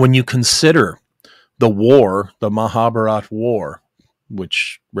 when you consider the war, the Mahabharata war,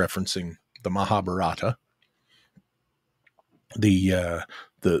 which referencing the Mahabharata, the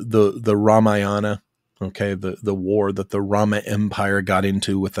Ramayana, okay, the war that the Rama Empire got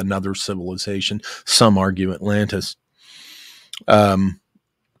into with another civilization, some argue Atlantis.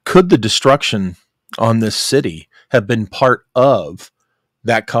 Could the destruction on this city have been part of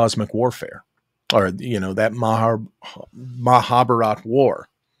that cosmic warfare, or that Mahabharata war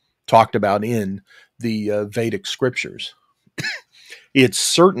talked about in the Vedic scriptures? It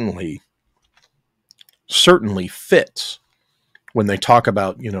certainly fits when they talk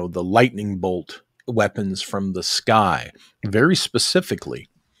about the lightning bolt weapons from the sky, very specifically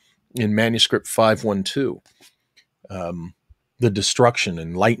in Manuscript 512. The destruction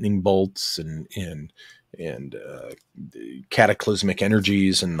and lightning bolts and cataclysmic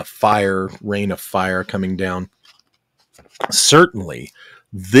energies and the rain of fire coming down. Certainly,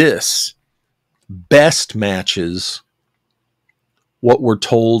 this best matches what we're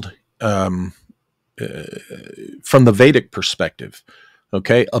told from the Vedic perspective,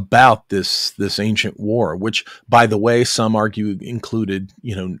 okay, about this ancient war, which, by the way, some argue included,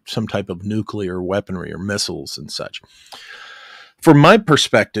 some type of nuclear weaponry or missiles and such. From my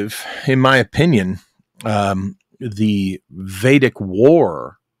perspective, in my opinion, the Vedic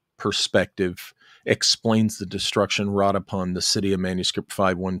war perspective explains the destruction wrought upon the city of Manuscript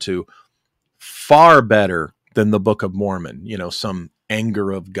 512 far better than the Book of Mormon, some anger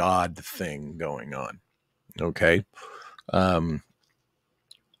of God thing going on. Okay.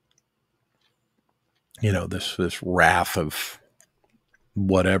 This wrath of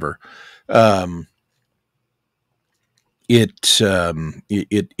whatever. It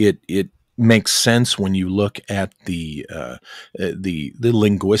makes sense when you look at the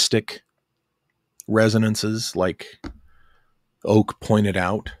linguistic resonances, like Oak pointed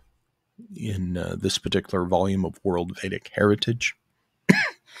out in this particular volume of World Vedic Heritage.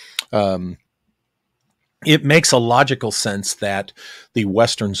 It makes a logical sense that the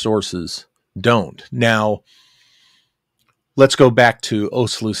Western sources don't. Now, let's go back to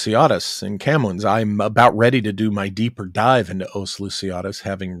Os Luciatus and Camoens. I'm about ready to do my deeper dive into Os Luciatus,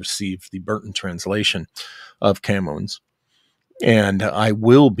 having received the Burton translation of Camoens. And I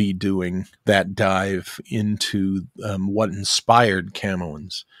will be doing that dive into what inspired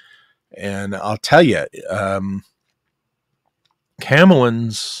Camoens. And I'll tell you,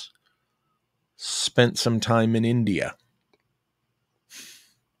 Camoens spent some time in India.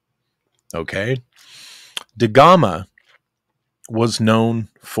 Okay. Da Gama was known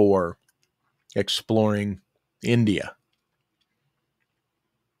for exploring India.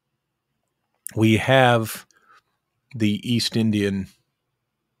 We have the East Indian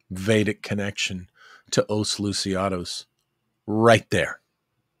Vedic connection to Os Luciatus right there.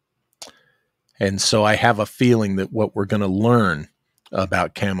 And so I have a feeling that what we're going to learn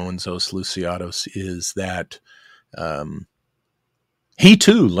about Camoens Os Luciatus is that he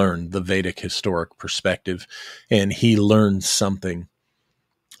too learned the Vedic historic perspective, and he learned something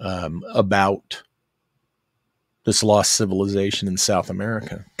about this lost civilization in South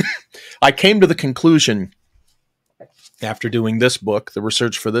America. I came to the conclusion after doing this book, the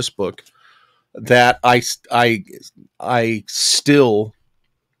research for this book, that I still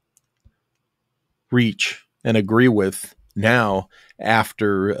reach and agree with now,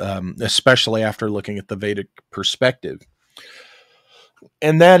 after especially after looking at the Vedic perspective.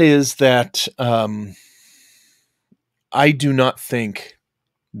 And that is that I do not think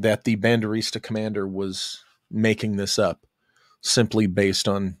that the Banderista commander was making this up simply based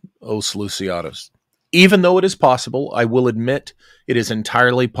on Os Luciatus. Even though it is possible, I will admit it is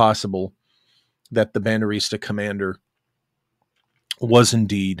entirely possible that the Banderista commander was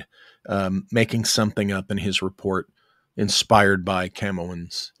indeed making something up in his report inspired by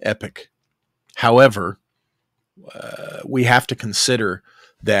Camoens' epic. However, we have to consider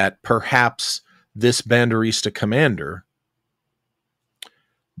that perhaps this Banderista commander,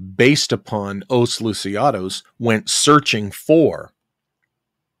 based upon Os Luciatus, went searching for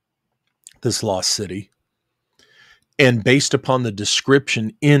this lost city. And based upon the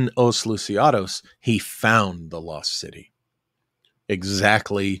description in Os Luciatus, he found the lost city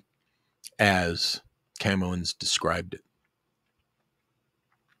exactly as Camoens described it.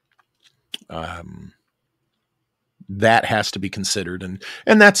 That has to be considered, and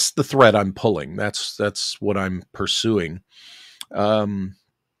that's the thread I'm pulling. That's what I'm pursuing. I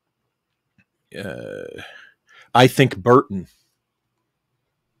think Burton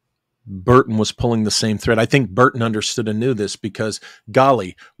was pulling the same thread. I think Burton understood and knew this because,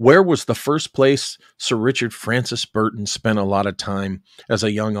 golly, where was the first place Sir Richard Francis Burton spent a lot of time as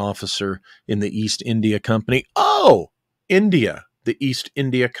a young officer in the East India Company? Oh, India, the East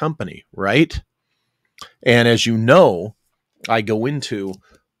India Company, right? And as you know, I go into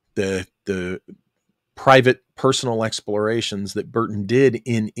the private personal explorations that Burton did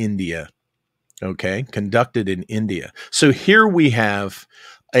in India, okay, conducted in India. So here we have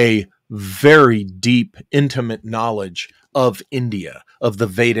a very deep, intimate knowledge of India, of the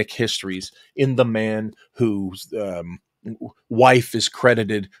Vedic histories, in the man whose wife is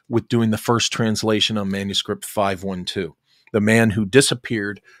credited with doing the first translation on Manuscript 512, the man who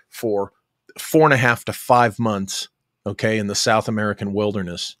disappeared for 4.5 to 5 months, okay, in the South American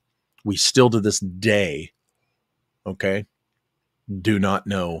wilderness. We still to this day, okay, do not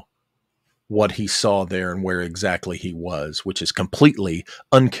know what he saw there and where exactly he was, which is completely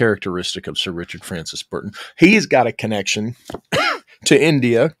uncharacteristic of Sir Richard Francis Burton. He's got a connection to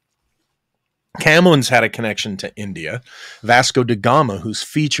India. Camoens had a connection to India. Vasco da Gama, who's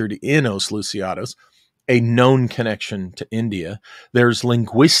featured in Os Luciatus, a known connection to India. There's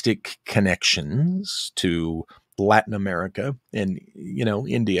linguistic connections to Latin America and,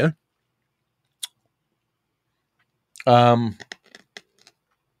 India.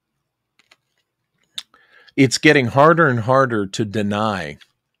 It's getting harder and harder to deny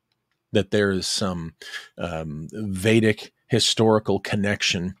that there is some Vedic historical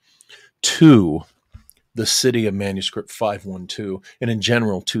connection to the city of Manuscript 512, and in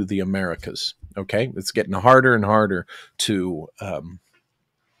general to the Americas. Okay, it's getting harder and harder to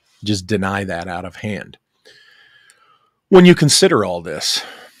just deny that out of hand. When you consider all this,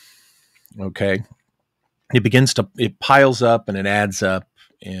 okay, it piles up and it adds up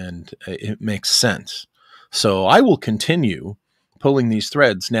and it makes sense. So I will continue pulling these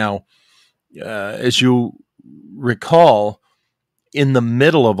threads. Now, as you recall, in the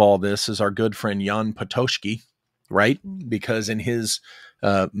middle of all this is our good friend Jan Patočky, right? Because in his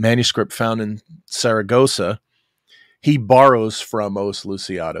manuscript found in Saragossa, he borrows from Os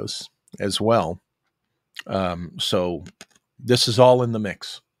Luciados as well. So this is all in the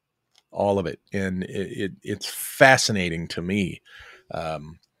mix, all of it. And it's fascinating to me.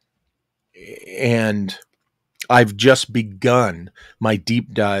 And I've just begun my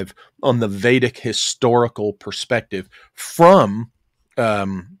deep dive on the Vedic historical perspective from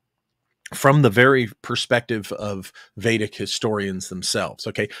the very perspective of Vedic historians themselves.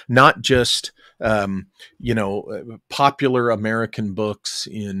 Okay, not just popular American books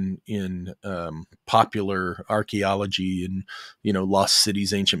in popular archaeology and lost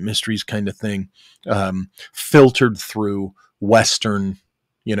cities, ancient mysteries kind of thing, filtered through Western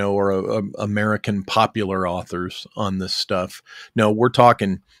or American popular authors on this stuff. No, we're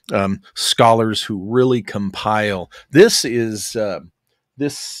talking scholars who really compile. This is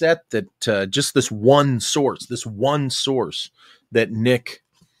this set that just this one source that Nick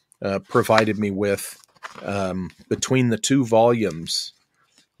provided me with between the two volumes.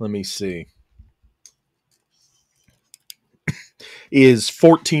 Let me see. Is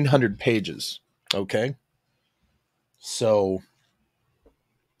 1,400 pages. Okay. So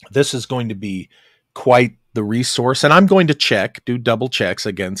this is going to be quite the resource, and I'm going to do double checks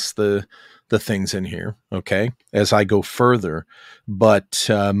against the things in here, okay, as I go further. But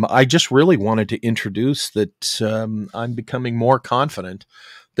I just really wanted to introduce that I'm becoming more confident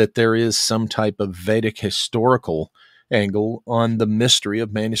that there is some type of Vedic historical angle on the mystery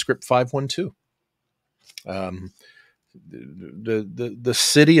of Manuscript 512. The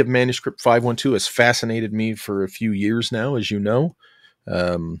city of Manuscript 512 has fascinated me for a few years now, as you know.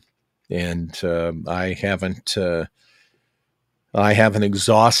 I haven't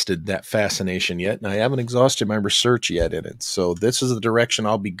exhausted that fascination yet, and I haven't exhausted my research yet in it. So this is the direction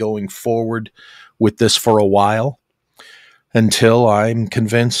I'll be going forward with this for a while until I'm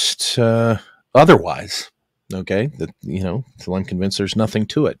convinced otherwise. Okay, until I'm convinced there's nothing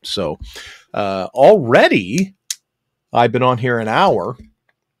to it. So already I've been on here an hour,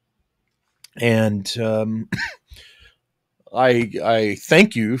 and I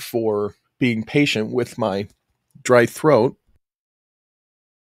thank you for being patient with my dry throat.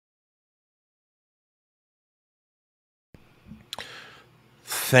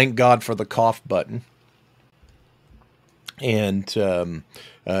 Thank God for the cough button. And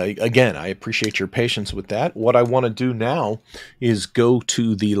again, I appreciate your patience with that. What I want to do now is go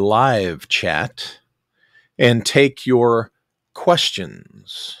to the live chat and take your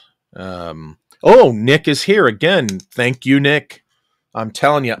questions. Nick is here again. Thank you, Nick. I'm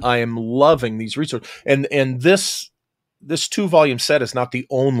telling you, I am loving these resources. And this 2-volume set is not the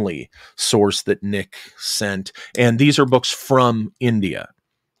only source that Nick sent. And these are books from India,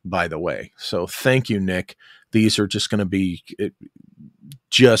 by the way. So thank you, Nick. These are just going to be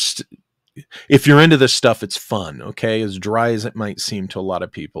just, if you're into this stuff, it's fun. Okay. As dry as it might seem to a lot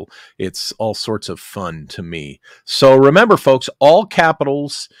of people, it's all sorts of fun to me. So remember, folks, all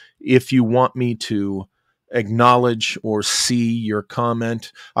capitals, if you want me to acknowledge or see your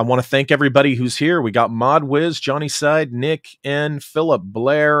comment. I want to thank everybody who's here. We got Mod Wiz, Johnny Side, Nick, N, Philip,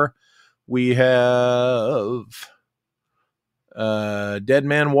 Blair. We have Dead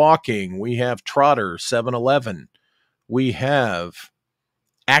Man Walking. We have Trotter 711. We have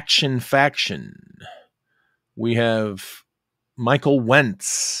Action Faction. We have Michael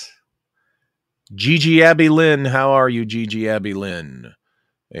Wentz. Gigi Abby Lynn. How are you, Gigi Abby Lynn?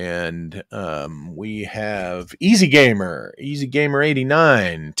 And we have Easy Gamer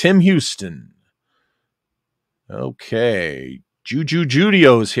 89, Tim Houston. Okay, Juju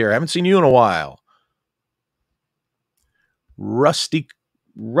Judio's here. I haven't seen you in a while. Rusty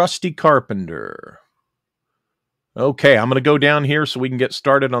Carpenter. Okay, I'm going to go down here so we can get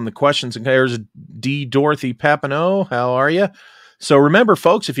started on the questions. And there's D. Dorothy Papineau. How are you? So remember,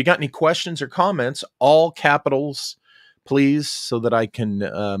 folks, if you got any questions or comments, all capitals, please, so that I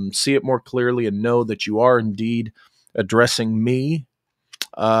can see it more clearly and know that you are indeed addressing me.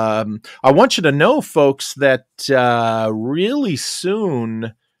 I want you to know, folks, that really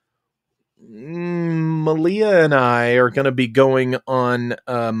soon, Malia and I are going to be going on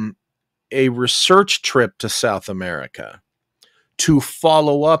a research trip to South America to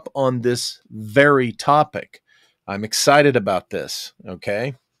follow up on this very topic. I'm excited about this,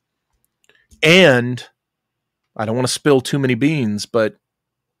 okay? And I don't want to spill too many beans, but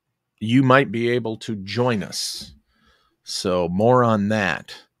you might be able to join us. So more on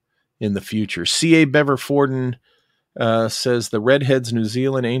that in the future. C.A. Beverforden says the Redheads New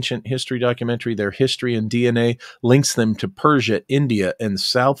Zealand ancient history documentary, their history and DNA, links them to Persia, India, and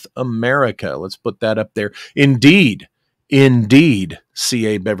South America. Let's put that up there. Indeed,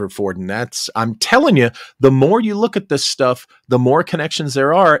 C.A. Beverforden. I'm telling you, the more you look at this stuff, the more connections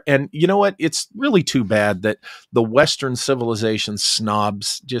there are. And you know what? It's really too bad that the Western civilization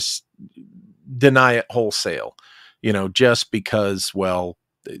snobs just deny it wholesale, just because, well,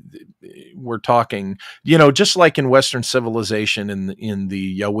 we're talking, just like in Western civilization, in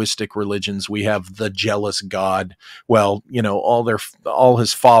the Yahwistic religions, we have the jealous God. Well, all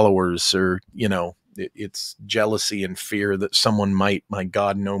his followers are, it's jealousy and fear that someone might, my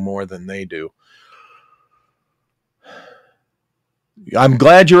God, know more than they do. I'm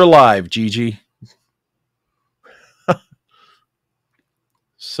glad you're alive, Gigi.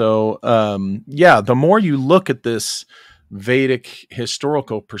 So, the more you look at this Vedic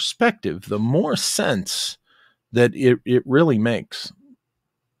historical perspective, the more sense that it really makes.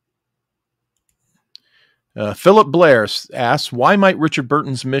 Philip Blair asks, why might Richard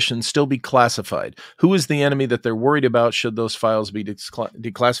Burton's mission still be classified? Who is the enemy that they're worried about should those files be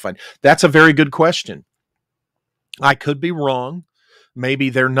declassified? That's a very good question. I could be wrong. Maybe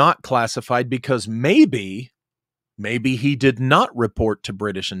they're not classified because maybe he did not report to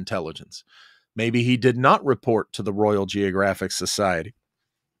British intelligence. Maybe he did not report to the Royal Geographic Society.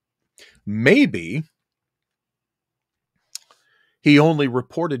 Maybe he only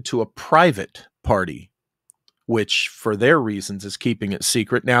reported to a private party, which for their reasons is keeping it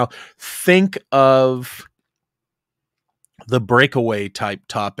secret. Now, think of the breakaway type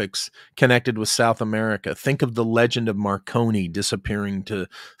topics connected with South America. Think of the legend of Marconi disappearing to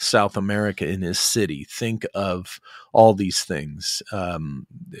South America in his city. Think of all these things.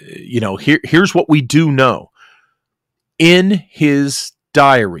 Here's what we do know. In his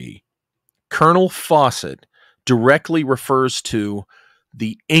diary, Colonel Fawcett directly refers to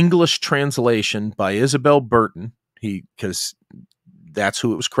the English translation by Isabel Burton, because that's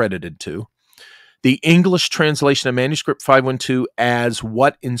who it was credited to. The English translation of Manuscript 512 as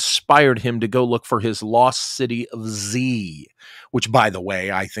what inspired him to go look for his lost city of Z, which, by the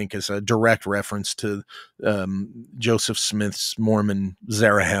way, I think is a direct reference to Joseph Smith's Mormon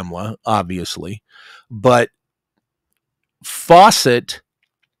Zarahemla, obviously. But Fawcett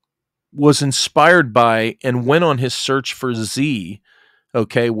was inspired by and went on his search for Z,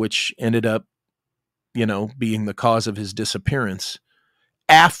 which ended up, being the cause of his disappearance,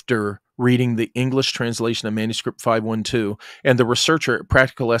 after reading the English translation of Manuscript 512. And the researcher at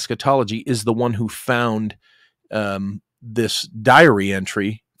Practical Eschatology is the one who found this diary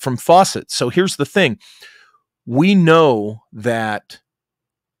entry from Fawcett. So here's the thing. We know that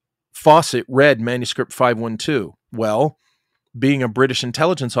Fawcett read Manuscript 512. Well, being a British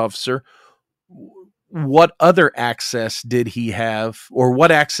intelligence officer, what other access did he have, or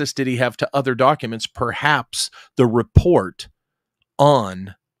what access did he have to other documents? Perhaps the report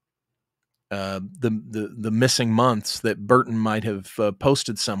on the missing months that Burton might have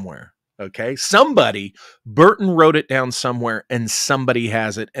posted somewhere. Okay, Burton wrote it down somewhere, and somebody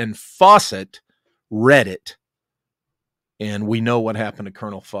has it, and Fawcett read it, and we know what happened to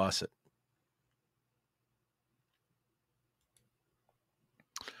Colonel Fawcett.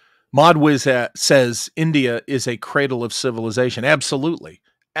 Modwiz says India is a cradle of civilization. Absolutely.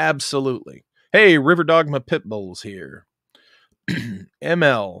 Hey, River Dogma Pitbull's here.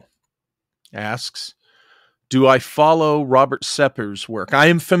 ML asks, do I follow Robert Sepper's work? I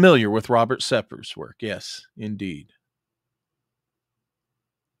am familiar with Robert Sepper's work. Yes, indeed.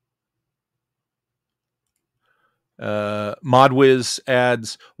 Modwiz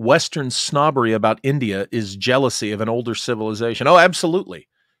adds, Western snobbery about India is jealousy of an older civilization. Oh, absolutely.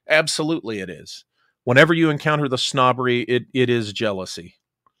 Absolutely it is. Whenever you encounter the snobbery, it is jealousy.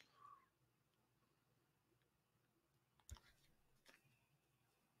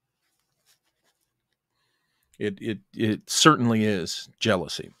 It certainly is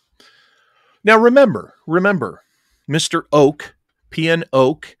jealousy. Now remember, Mr. Oak, P.N.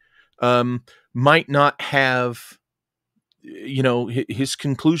 Oak, might not have, his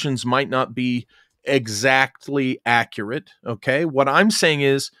conclusions might not be exactly accurate. Okay. What I'm saying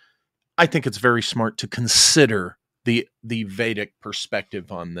is, I think it's very smart to consider the Vedic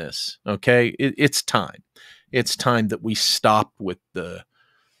perspective on this. Okay. It's time. It's time that we stop with the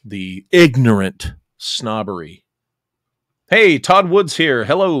the ignorant snobbery. Hey, Todd Wood's here.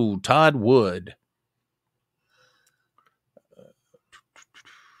 Hello, Todd Wood.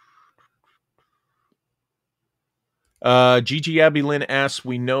 Gigi Abby Lynn asks,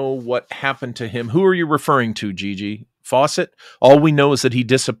 we know what happened to him. Who are you referring to, Gigi? Fawcett? All we know is that he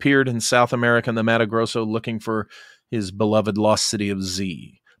disappeared in South America in the Mato Grosso looking for his beloved lost city of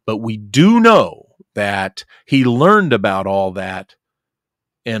Z. But we do know that he learned about all that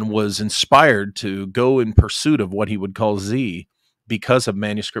and was inspired to go in pursuit of what he would call Z because of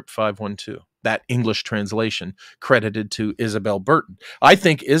Manuscript 512, that English translation credited to Isabel Burton. I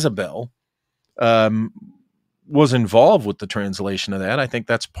think Isabel was involved with the translation of that. I think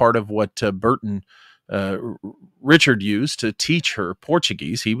that's part of what Burton, Richard used to teach her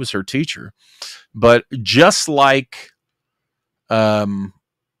Portuguese. He was her teacher. But just like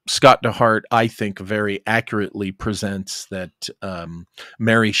Scott DeHart, I think, very accurately presents that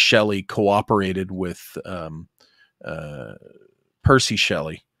Mary Shelley cooperated with Percy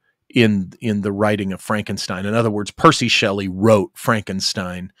Shelley in the writing of Frankenstein. In other words, Percy Shelley wrote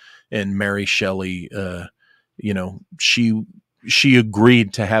Frankenstein, and Mary Shelley, she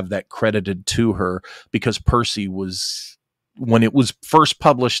agreed to have that credited to her because Percy was, when it was first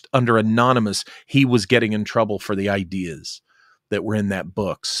published under anonymous, he was getting in trouble for the ideas that were in that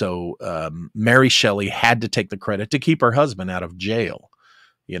book. So Mary Shelley had to take the credit to keep her husband out of jail.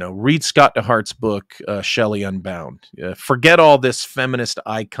 Read Scott DeHart's book, Shelley Unbound. Forget all this feminist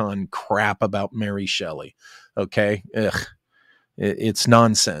icon crap about Mary Shelley. Okay? Ugh. It's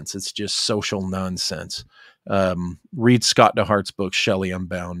nonsense. It's just social nonsense. Read Scott DeHart's book, Shelley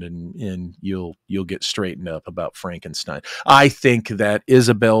Unbound, and you'll get straightened up about Frankenstein. I think that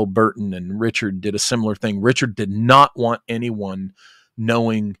Isabel Burton and Richard did a similar thing. Richard did not want anyone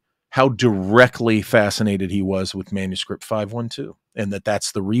knowing how directly fascinated he was with Manuscript 512, and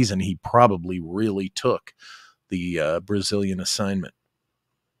that's the reason he probably really took the Brazilian assignment.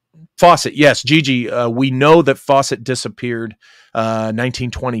 Fawcett, yes, Gigi, we know that Fawcett disappeared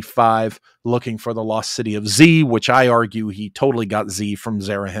 1925 looking for the lost city of Z, which I argue he totally got Z from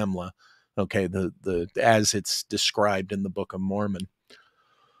Zarahemla, okay, the as it's described in the Book of Mormon.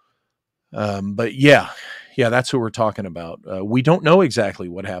 But yeah, that's who we're talking about. We don't know exactly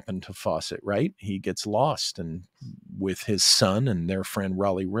what happened to Fawcett, right? He gets lost and with his son and their friend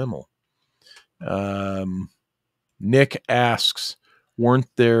Raleigh Rimmel. Nick asks, weren't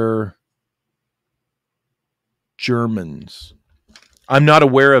there Germans? I'm not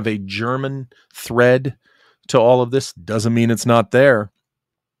aware of a German thread to all of this. Doesn't mean it's not there.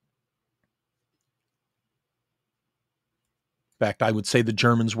 In fact, I would say the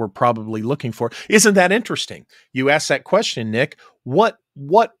Germans were probably looking for. Isn't that interesting? You asked that question, Nick. What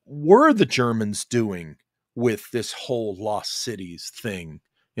were the Germans doing with this whole lost cities thing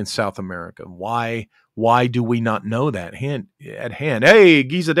in South America? Why do we not know that at hand? Hey,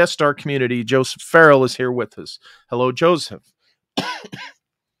 Giza Death Star community, Joseph Farrell is here with us. Hello, Joseph.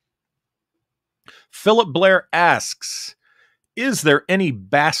 Philip Blair asks, is there any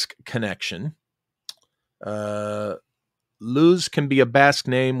Basque connection? Luz can be a Basque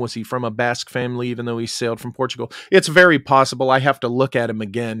name. Was he from a Basque family, even though he sailed from Portugal? It's very possible. I have to look at him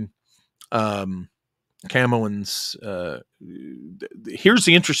again. Camoens. Here's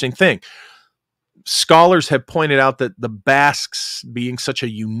the interesting thing. Scholars have pointed out that the Basques, being such a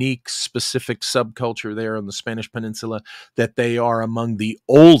unique, specific subculture there on the Spanish Peninsula, that they are among the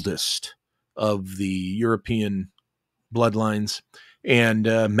oldest of the European bloodlines. And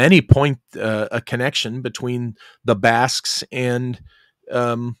many point a connection between the Basques and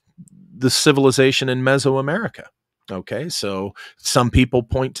the civilization in Mesoamerica. Okay, so some people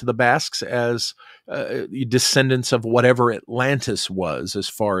point to the Basques as descendants of whatever Atlantis was as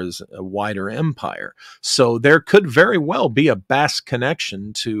far as a wider empire. So there could very well be a Basque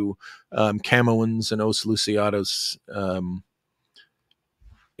connection to Camoens and Os Luciados,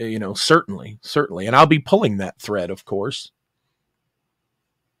 certainly. And I'll be pulling that thread, of course.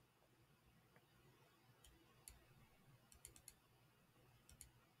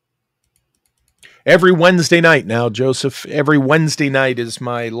 Every Wednesday night now, Joseph. Every Wednesday night is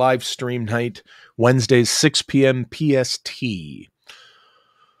my live stream night. Wednesdays, 6 p.m. PST.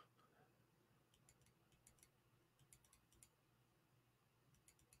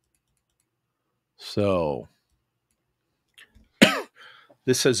 So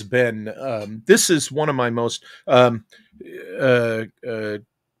this has been, this is one of my most,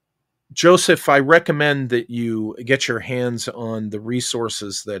 Joseph, I recommend that you get your hands on the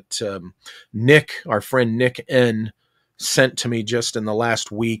resources that Nick, our friend Nick N., sent to me just in the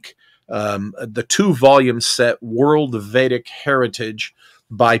last week. The 2-volume set, World Vedic Heritage.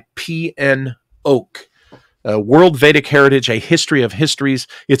 by P.N. Oak. World Vedic Heritage, A History of Histories.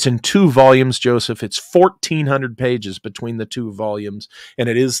 It's in 2 volumes, Joseph. It's 1,400 pages between the 2 volumes, and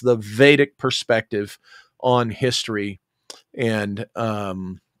it is the Vedic perspective on history. And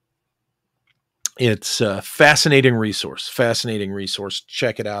it's a fascinating resource.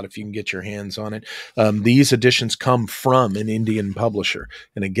 Check it out if you can get your hands on it. These editions come from an Indian publisher.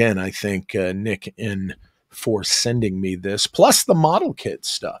 And again, I thank Nick for sending me this, plus the model kit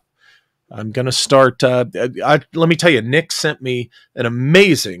stuff. I'm going to start. Let me tell you, Nick sent me an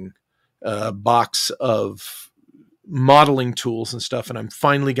amazing box of modeling tools and stuff, and I'm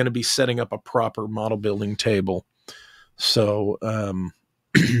finally going to be setting up a proper model building table. So,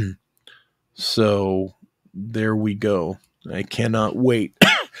 so there we go. I cannot wait.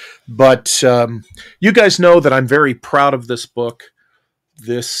 But you guys know that I'm very proud of this book.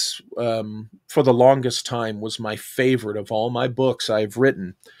 This, for the longest time, was my favorite of all my books I've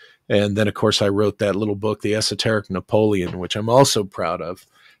written. And then, of course, I wrote that little book, The Esoteric Napoleon, which I'm also proud of.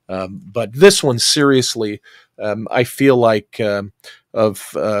 But this one, seriously, I feel like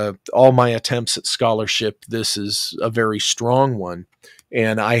of all my attempts at scholarship, this is a very strong one.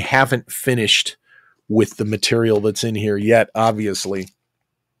 And I haven't finished with the material that's in here yet, obviously.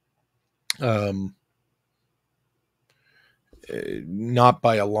 Not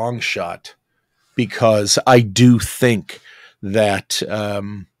by a long shot, because I do think that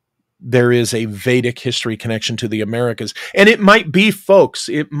there is a Vedic history connection to the Americas. And it might be, folks,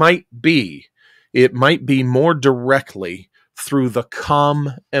 it might be more directly through the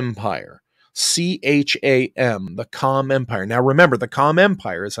Kham Empire. C-H-A-M, the Kham Empire. Now remember, the Kham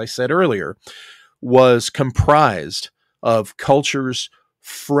Empire, as I said earlier, was comprised of cultures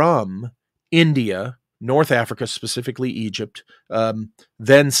from India, North Africa, specifically Egypt,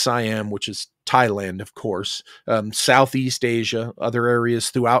 then Siam, which is Thailand, of course, Southeast Asia, other areas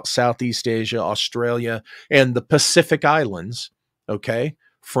throughout Southeast Asia, Australia, and the Pacific Islands, okay,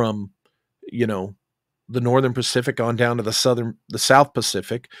 from, the Northern Pacific on down to the South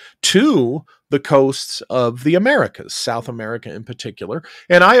Pacific, to the coasts of the Americas, South America in particular.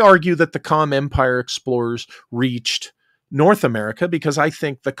 And I argue that the Kham Empire explorers reached North America because I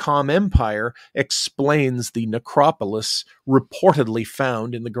think the Kham Empire explains the necropolis reportedly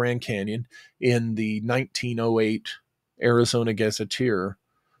found in the Grand Canyon in the 1908 Arizona Gazetteer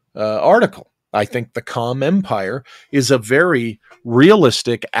article. I think the Kham Empire is a very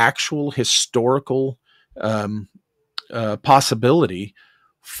realistic, actual historical possibility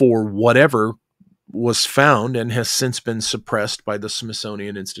for whatever was found and has since been suppressed by the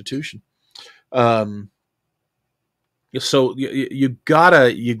Smithsonian Institution. So you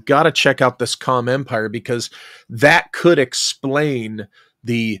gotta check out this Kham Empire, because that could explain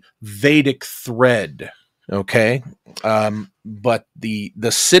the Vedic thread. Okay. But the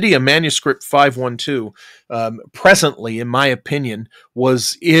city of Manuscript 512, presently, in my opinion,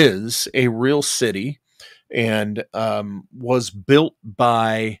 is a real city, and was built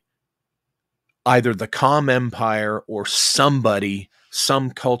by either the Kham Empire or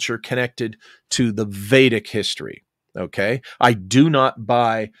some culture connected to the Vedic history. Okay. I do not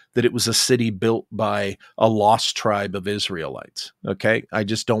buy that it was a city built by a lost tribe of Israelites. Okay. I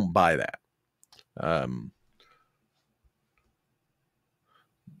just don't buy that.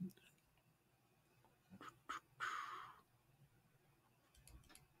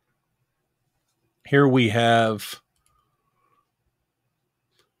 Here we have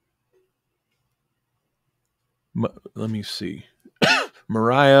let me see.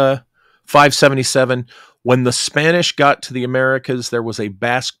 Mariah 577. When the Spanish got to the Americas, there was a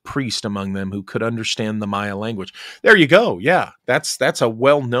Basque priest among them who could understand the Maya language. There you go. Yeah, that's a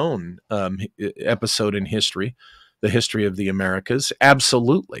well-known episode in history, the history of the Americas.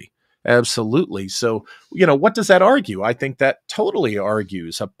 Absolutely. Absolutely. So, what does that argue? I think that totally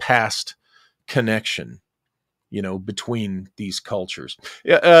argues a past connection, between these cultures.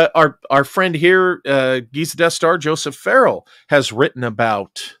 Our friend here, Giza Death Star, Joseph Farrell, has written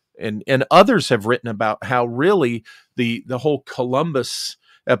about, and others have written about, how really the whole Columbus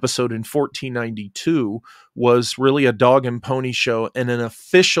episode in 1492 was really a dog and pony show and an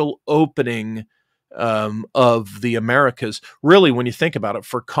official opening of the Americas, really, when you think about it,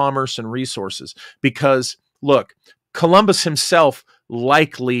 for commerce and resources. Because, look, Columbus himself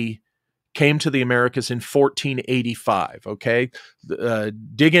likely came to the Americas in 1485. Okay.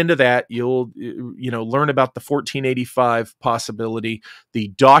 Dig into that. You'll, learn about the 1485 possibility. The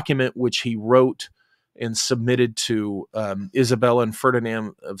document which he wrote and submitted to Isabella and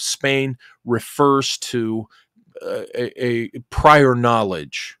Ferdinand of Spain refers to a prior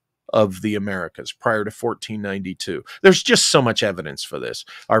knowledge of the Americas prior to 1492. There's just so much evidence for this.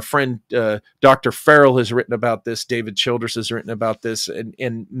 Our friend Dr. Farrell has written about this. David Childress has written about this,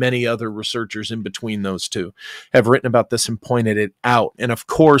 and many other researchers in between those two have written about this and pointed it out. And of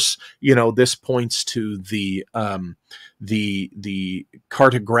course, this points to the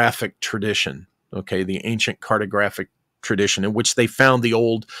cartographic tradition, okay, the ancient cartographic tradition in which they found the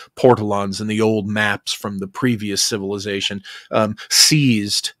old portolans and the old maps from the previous civilization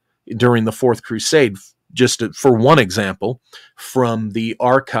seized during the Fourth Crusade, just for one example, from the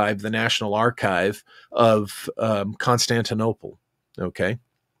archive, the National Archive of Constantinople. Okay.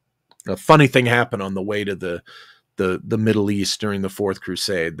 A funny thing happened on the way to the Middle East during the Fourth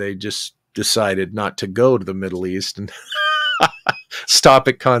Crusade. They just decided not to go to the Middle East and stop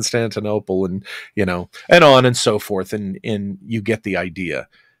at Constantinople, and and on and so forth, and you get the idea.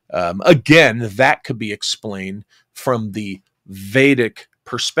 Again, that could be explained from the Vedic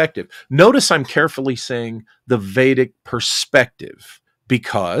perspective. Notice I'm carefully saying the Vedic perspective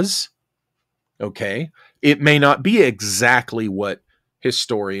because, okay, it may not be exactly what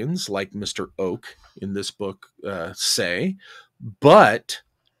historians like Mr. Oak in this book say, but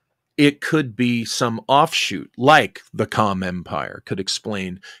it could be some offshoot, like the Kham Empire could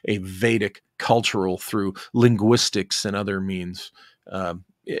explain a Vedic cultural through linguistics and other means.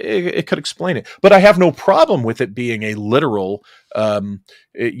 It could explain it. But I have no problem with it being a literal, Rama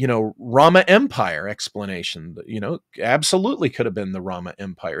Empire explanation. Absolutely could have been the Rama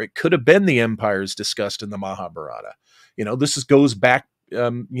Empire. It could have been the empires discussed in the Mahabharata. This goes back,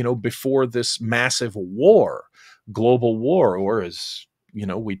 before this massive war, global war, or as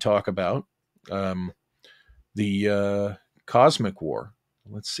we talk about the cosmic war.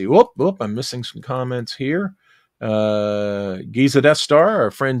 Let's see. I'm missing some comments here. Giza Death Star, our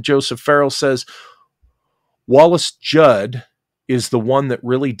friend Joseph Farrell says, Wallace Judd is the one that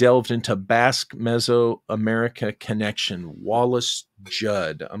really delved into Basque Mesoamerica connection. Wallace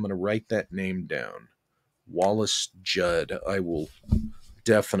Judd. I'm going to write that name down. Wallace Judd. I will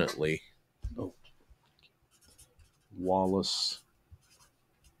definitely. Wallace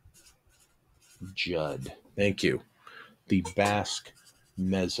Judd. Thank you. The Basque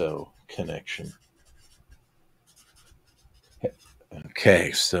Meso connection.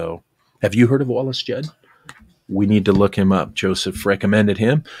 Okay, so have you heard of Wallace Judd? We need to look him up. Joseph recommended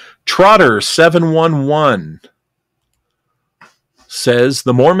him. Trotter711 says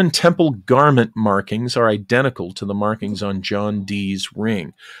the Mormon temple garment markings are identical to the markings on John Dee's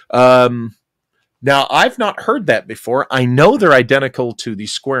ring. Now, I've not heard that before. I know they're identical to the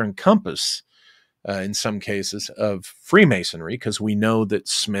square and compass in some cases of Freemasonry, because we know that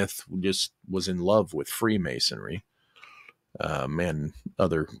Smith just was in love with Freemasonry and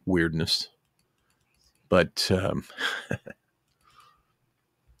other weirdness. But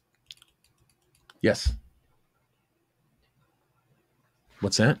yes.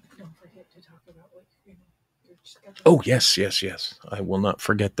 What's that? Don't forget to talk about what your schedule. Oh, yes. I will not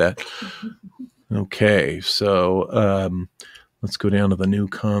forget that. Okay, so let's go down to the new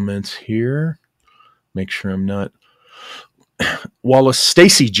comments here. Make sure I'm not. Wallace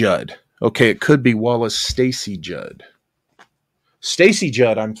Stacy Judd. Okay, it could be Wallace Stacy Judd. Stacy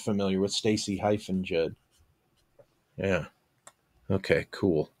Judd, I'm familiar with. Stacy - Judd. Yeah. Okay,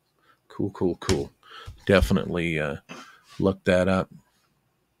 cool. Definitely look that up.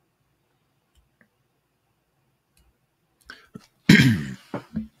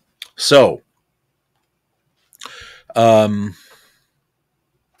 So,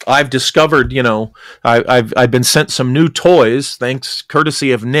 I've discovered, I've been sent some new toys, thanks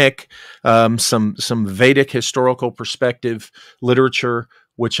courtesy of Nick, some Vedic historical perspective literature,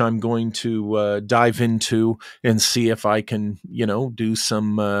 which I'm going to dive into and see if I can, do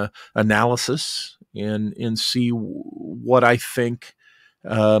some analysis and see what I think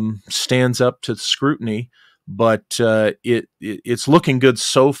stands up to scrutiny. But it's looking good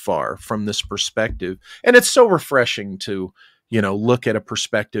so far from this perspective, and it's so refreshing to look at a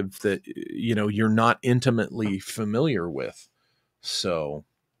perspective that you're not intimately familiar with. So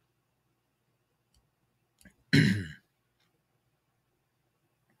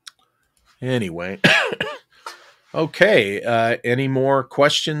anyway, okay. Any more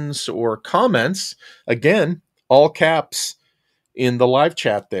questions or comments? Again, all caps in the live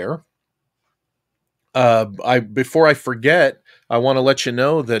chat there. Before I forget, I want to let you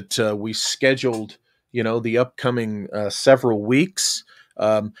know that we scheduled, the upcoming several weeks.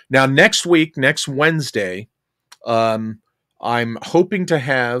 Now, next week, next Wednesday, I'm hoping to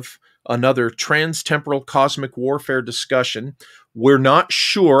have another transtemporal cosmic warfare discussion. We're not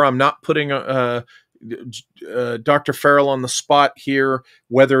sure. I'm not putting Dr. Farrell on the spot here.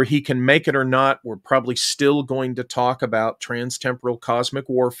 Whether he can make it or not, we're probably still going to talk about transtemporal cosmic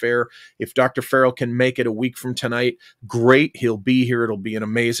warfare. If Dr. Farrell can make it a week from tonight, great. He'll be here. It'll be an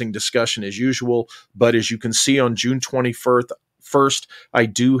amazing discussion as usual. But as you can see on June 21st, I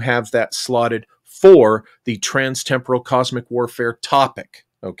do have that slotted for the transtemporal cosmic warfare topic.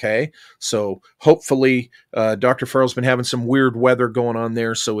 Okay, so hopefully Dr. Farrell's been having some weird weather going on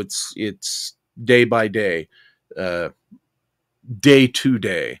there, so it's day by day, day to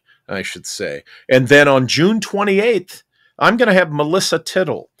day, I should say. And then on June 28th, I'm going to have Melissa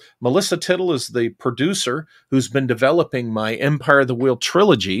Tittle. Melissa Tittle is the producer who's been developing my Empire of the Wheel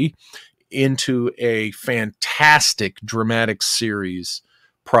trilogy into a fantastic dramatic series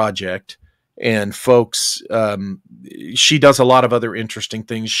project. And folks, she does a lot of other interesting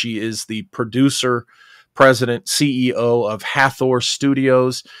things. She is the producer, president, CEO of Hathor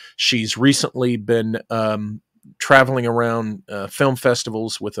Studios. She's recently been traveling around film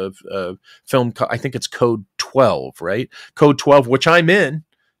festivals with a film, I think it's Code 12, right? Code 12, which I'm in.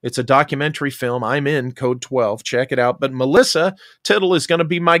 It's a documentary film. I'm in Code 12. Check it out. But Melissa Tittle is going to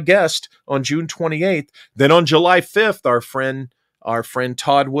be my guest on June 28th. Then on July 5th, our friend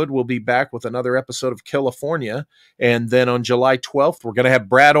Todd Wood will be back with another episode of California. And then on July 12th, we're going to have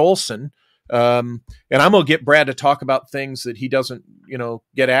Brad Olson. And I'm going to get Brad to talk about things that he doesn't,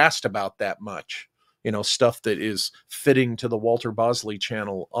 get asked about that much. Stuff that is fitting to the Walter Bosley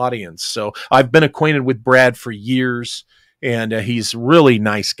channel audience. So I've been acquainted with Brad for years, and he's a really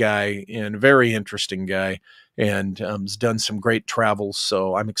nice guy and very interesting guy, and has done some great travels.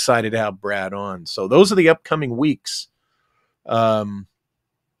 So I'm excited to have Brad on. So those are the upcoming weeks. Let's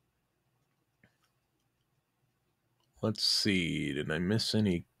see. Did I miss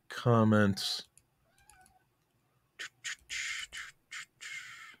any comments?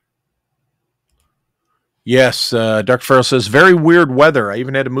 Yes, Dr. Farrell says, very weird weather. I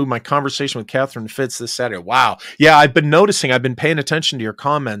even had to move my conversation with Catherine Fitz this Saturday. Wow. Yeah, I've been paying attention to your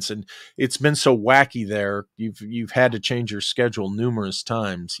comments, and it's been so wacky there. You've had to change your schedule numerous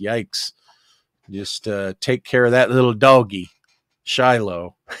times. Yikes. Just take care of that little doggy,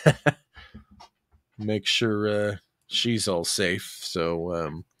 Shiloh. Make sure she's all safe.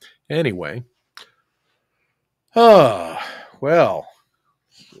 So anyway.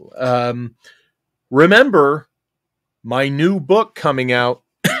 Remember my new book coming out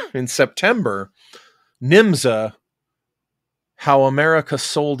in September, Nimza, How America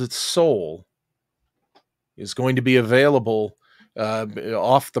Sold Its Soul, is going to be available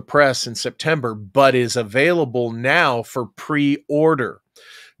off the press in September, but is available now for pre-order.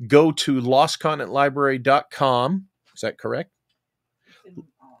 Go to lostcontinentlibrary.com. Is that correct?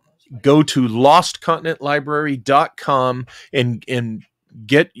 Go to lostcontinentlibrary.com and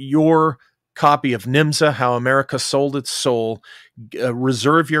get your copy of Nimza, How America Sold Its Soul.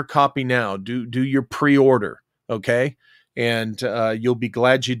 Reserve your copy now. Do your pre-order, okay? And you'll be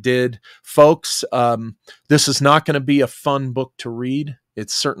glad you did. Folks, this is not going to be a fun book to read.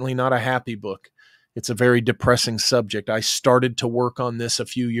 It's certainly not a happy book. It's a very depressing subject. I started to work on this a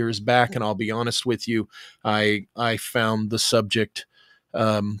few years back, and I'll be honest with you, I found the subject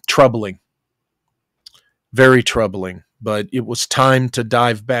troubling, very troubling. But it was time to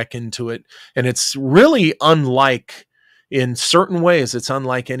dive back into it. And it's really unlike, in certain ways, it's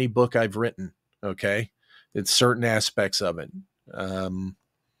unlike any book I've written, okay? It's certain aspects of it.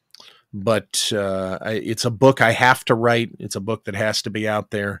 But it's a book I have to write. It's a book that has to be out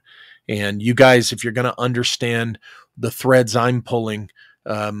there. And you guys, if you're going to understand the threads I'm pulling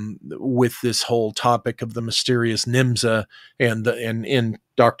with this whole topic of the mysterious Nimza and in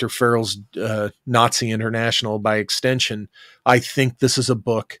Dr. Farrell's Nazi International by extension, I think this is a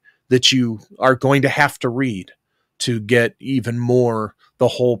book that you are going to have to read to get even more the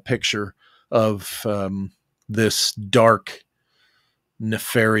whole picture of this dark,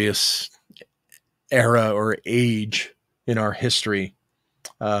 nefarious era or age in our history.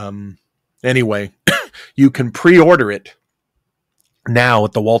 Anyway, you can pre-order it now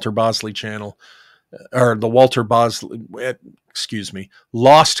at the Walter Bosley channel, or the Walter Bosley,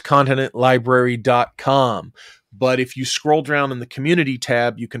 lostcontinentlibrary.com. But if you scroll down in the community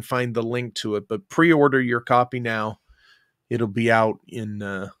tab, you can find the link to it. But pre-order your copy now. It'll be out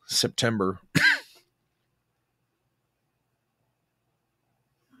in September.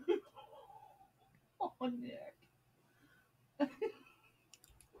 Oh, Nick. Did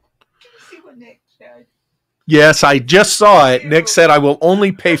you see what Nick said? Yes, I just saw it. Nick said, I will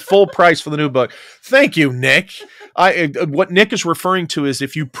only pay full price for the new book. Thank you, Nick. What Nick is referring to is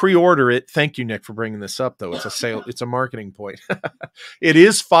if you pre-order it, thank you, Nick, for bringing this up, though. It's a sale. It's a marketing point. It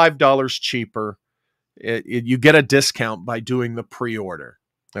is $5 cheaper. you get a discount by doing the pre-order.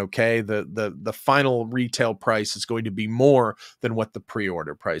 Okay, the final retail price is going to be more than what the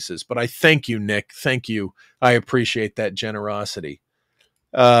pre-order price is. But I thank you, Nick. Thank you. I appreciate that generosity.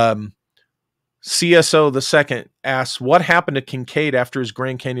 CSO the second asks, what happened to Kincaid after his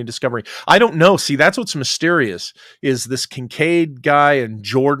Grand Canyon discovery? I don't know. See, that's what's mysterious, is this Kincaid guy and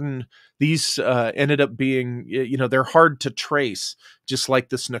Jordan. These ended up being, they're hard to trace, just like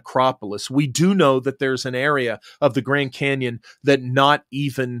this necropolis. We do know that there's an area of the Grand Canyon that not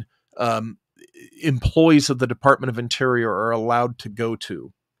even employees of the Department of Interior are allowed to go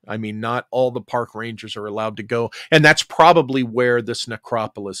to. I mean, not all the park rangers are allowed to go. And that's probably where this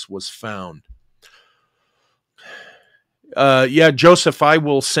necropolis was found. Yeah, Joseph, I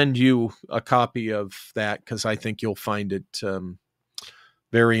will send you a copy of that because I think you'll find it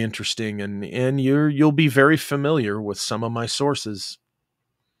very interesting, and you'll be very familiar with some of my sources.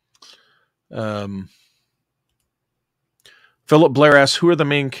 Philip Blair asks, who are the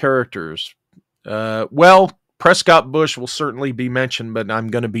main characters? Well, Prescott Bush will certainly be mentioned, but I'm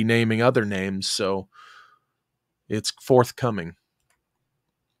going to be naming other names, so it's forthcoming.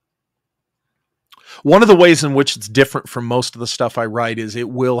 One of the ways in which it's different from most of the stuff I write is it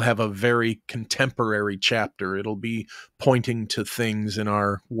will have a very contemporary chapter. It'll be pointing to things in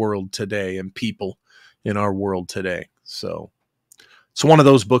our world today and people in our world today. So it's one of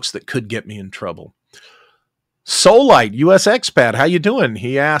those books that could get me in trouble. Soulite, US expat, how you doing?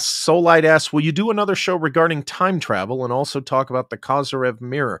 Soulite asks, will you do another show regarding time travel and also talk about the Kozyrev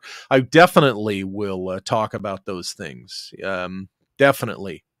mirror? I definitely will talk about those things.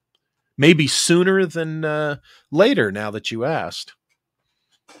 Definitely. Maybe sooner than later, now that you asked.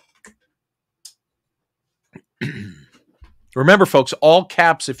 Remember, folks, all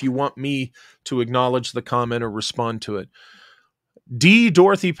caps if you want me to acknowledge the comment or respond to it. D.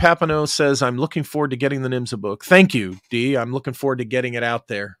 Dorothy Papineau says, I'm looking forward to getting the NIMSA book. Thank you, D. I'm looking forward to getting it out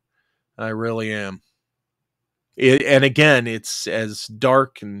there. I really am. And again, it's as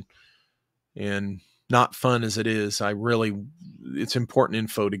dark and not fun as it is. It's important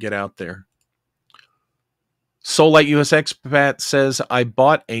info to get out there. Soulite US Expat says, I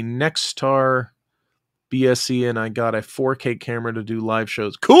bought a Nexstar BSE and I got a 4K camera to do live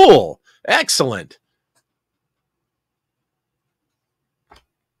shows. Cool. Excellent.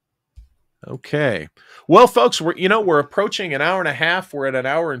 Okay. Well, folks, we're approaching an hour and a half. We're at an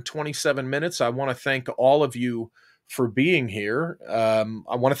hour and 27 minutes. I want to thank all of you for being here. I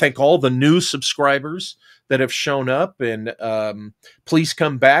want to thank all the new subscribers that have shown up, and please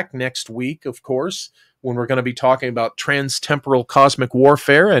come back next week, of course, when we're going to be talking about transtemporal cosmic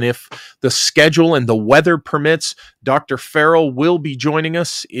warfare. And if the schedule and the weather permits, Dr. Farrell will be joining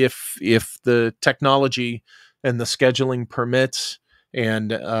us if the technology and the scheduling permits.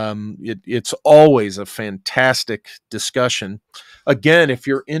 And it's always a fantastic discussion. Again, if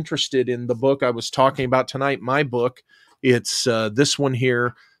you're interested in the book I was talking about tonight, my book, it's this one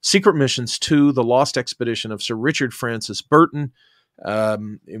here, Secret Missions 2, The Lost Expedition of Sir Richard Francis Burton,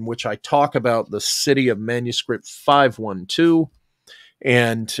 in which I talk about the city of Manuscript 512.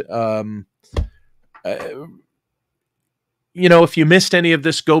 And, if you missed any of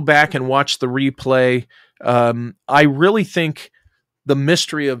this, go back and watch the replay. I really think the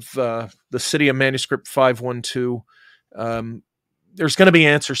mystery of the city of Manuscript 512, there's going to be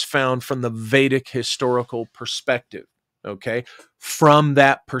answers found from the Vedic historical perspective, okay? From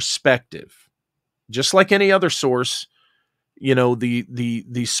that perspective, just like any other source,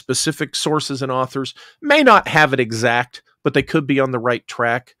 the specific sources and authors may not have it exact, but they could be on the right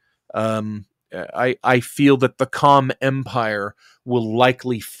track. I feel that the Kham Empire will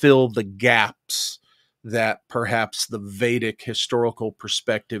likely fill the gaps that perhaps the Vedic historical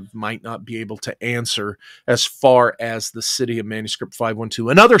perspective might not be able to answer, as far as the city of Manuscript 512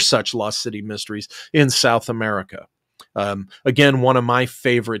 and other such lost city mysteries in South America. Again, one of my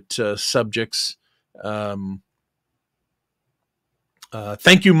favorite subjects. Thank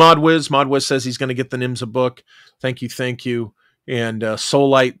you, Modwiz. Modwiz says he's going to get the NIMSA book. Thank you. And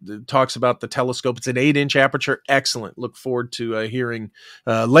Soulite talks about the telescope. It's an 8-inch aperture. Excellent. Look forward to hearing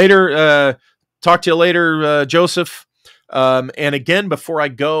later. Talk to you later, Joseph. And again, before I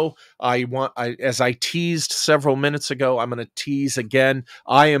go, as I teased several minutes ago, I'm going to tease again.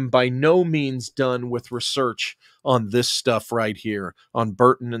 I am by no means done with research on this stuff right here on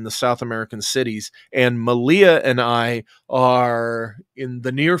Burton and the South American cities. And Malia and I are in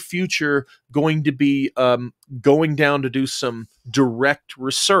the near future going to be going down to do some direct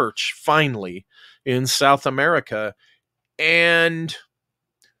research finally in South America. And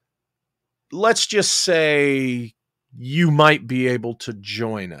let's just say you might be able to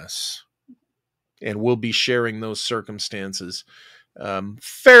join us. and we'll be sharing those circumstances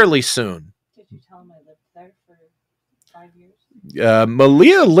fairly soon. Did you tell him I lived there for 5 years?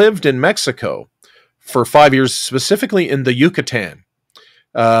 Malia lived in Mexico for 5 years, specifically in the Yucatan,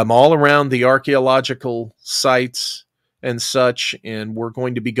 all around the archaeological sites and such. And we're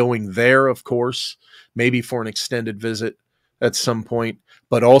going to be going there, of course, maybe for an extended visit at some point,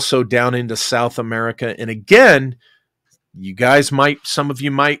 but also down into South America. And again, some of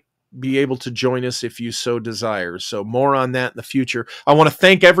you might be able to join us if you so desire. So more on that in the future. I want to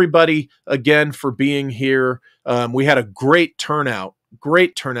thank everybody again for being here. We had a great turnout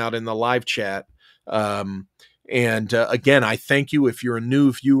in the live chat. Again, I thank you if you're a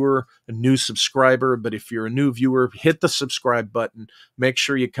new viewer, a new subscriber. But if you're a new viewer, hit the subscribe button. Make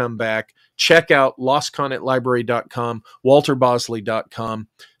sure you come back. Check out lostcontentlibrary.com, walterbosley.com.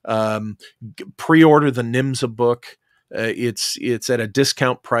 Pre-order the NIMSA book. It's at a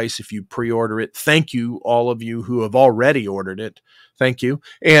discount price if you pre-order it. Thank you, all of you who have already ordered it. Thank you.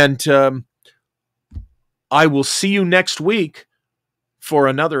 And I will see you next week for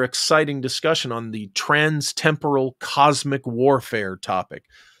another exciting discussion on the trans-temporal cosmic warfare topic.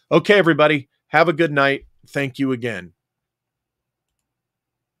 Okay, everybody, have a good night. Thank you again.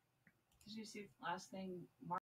 Did you see last thing?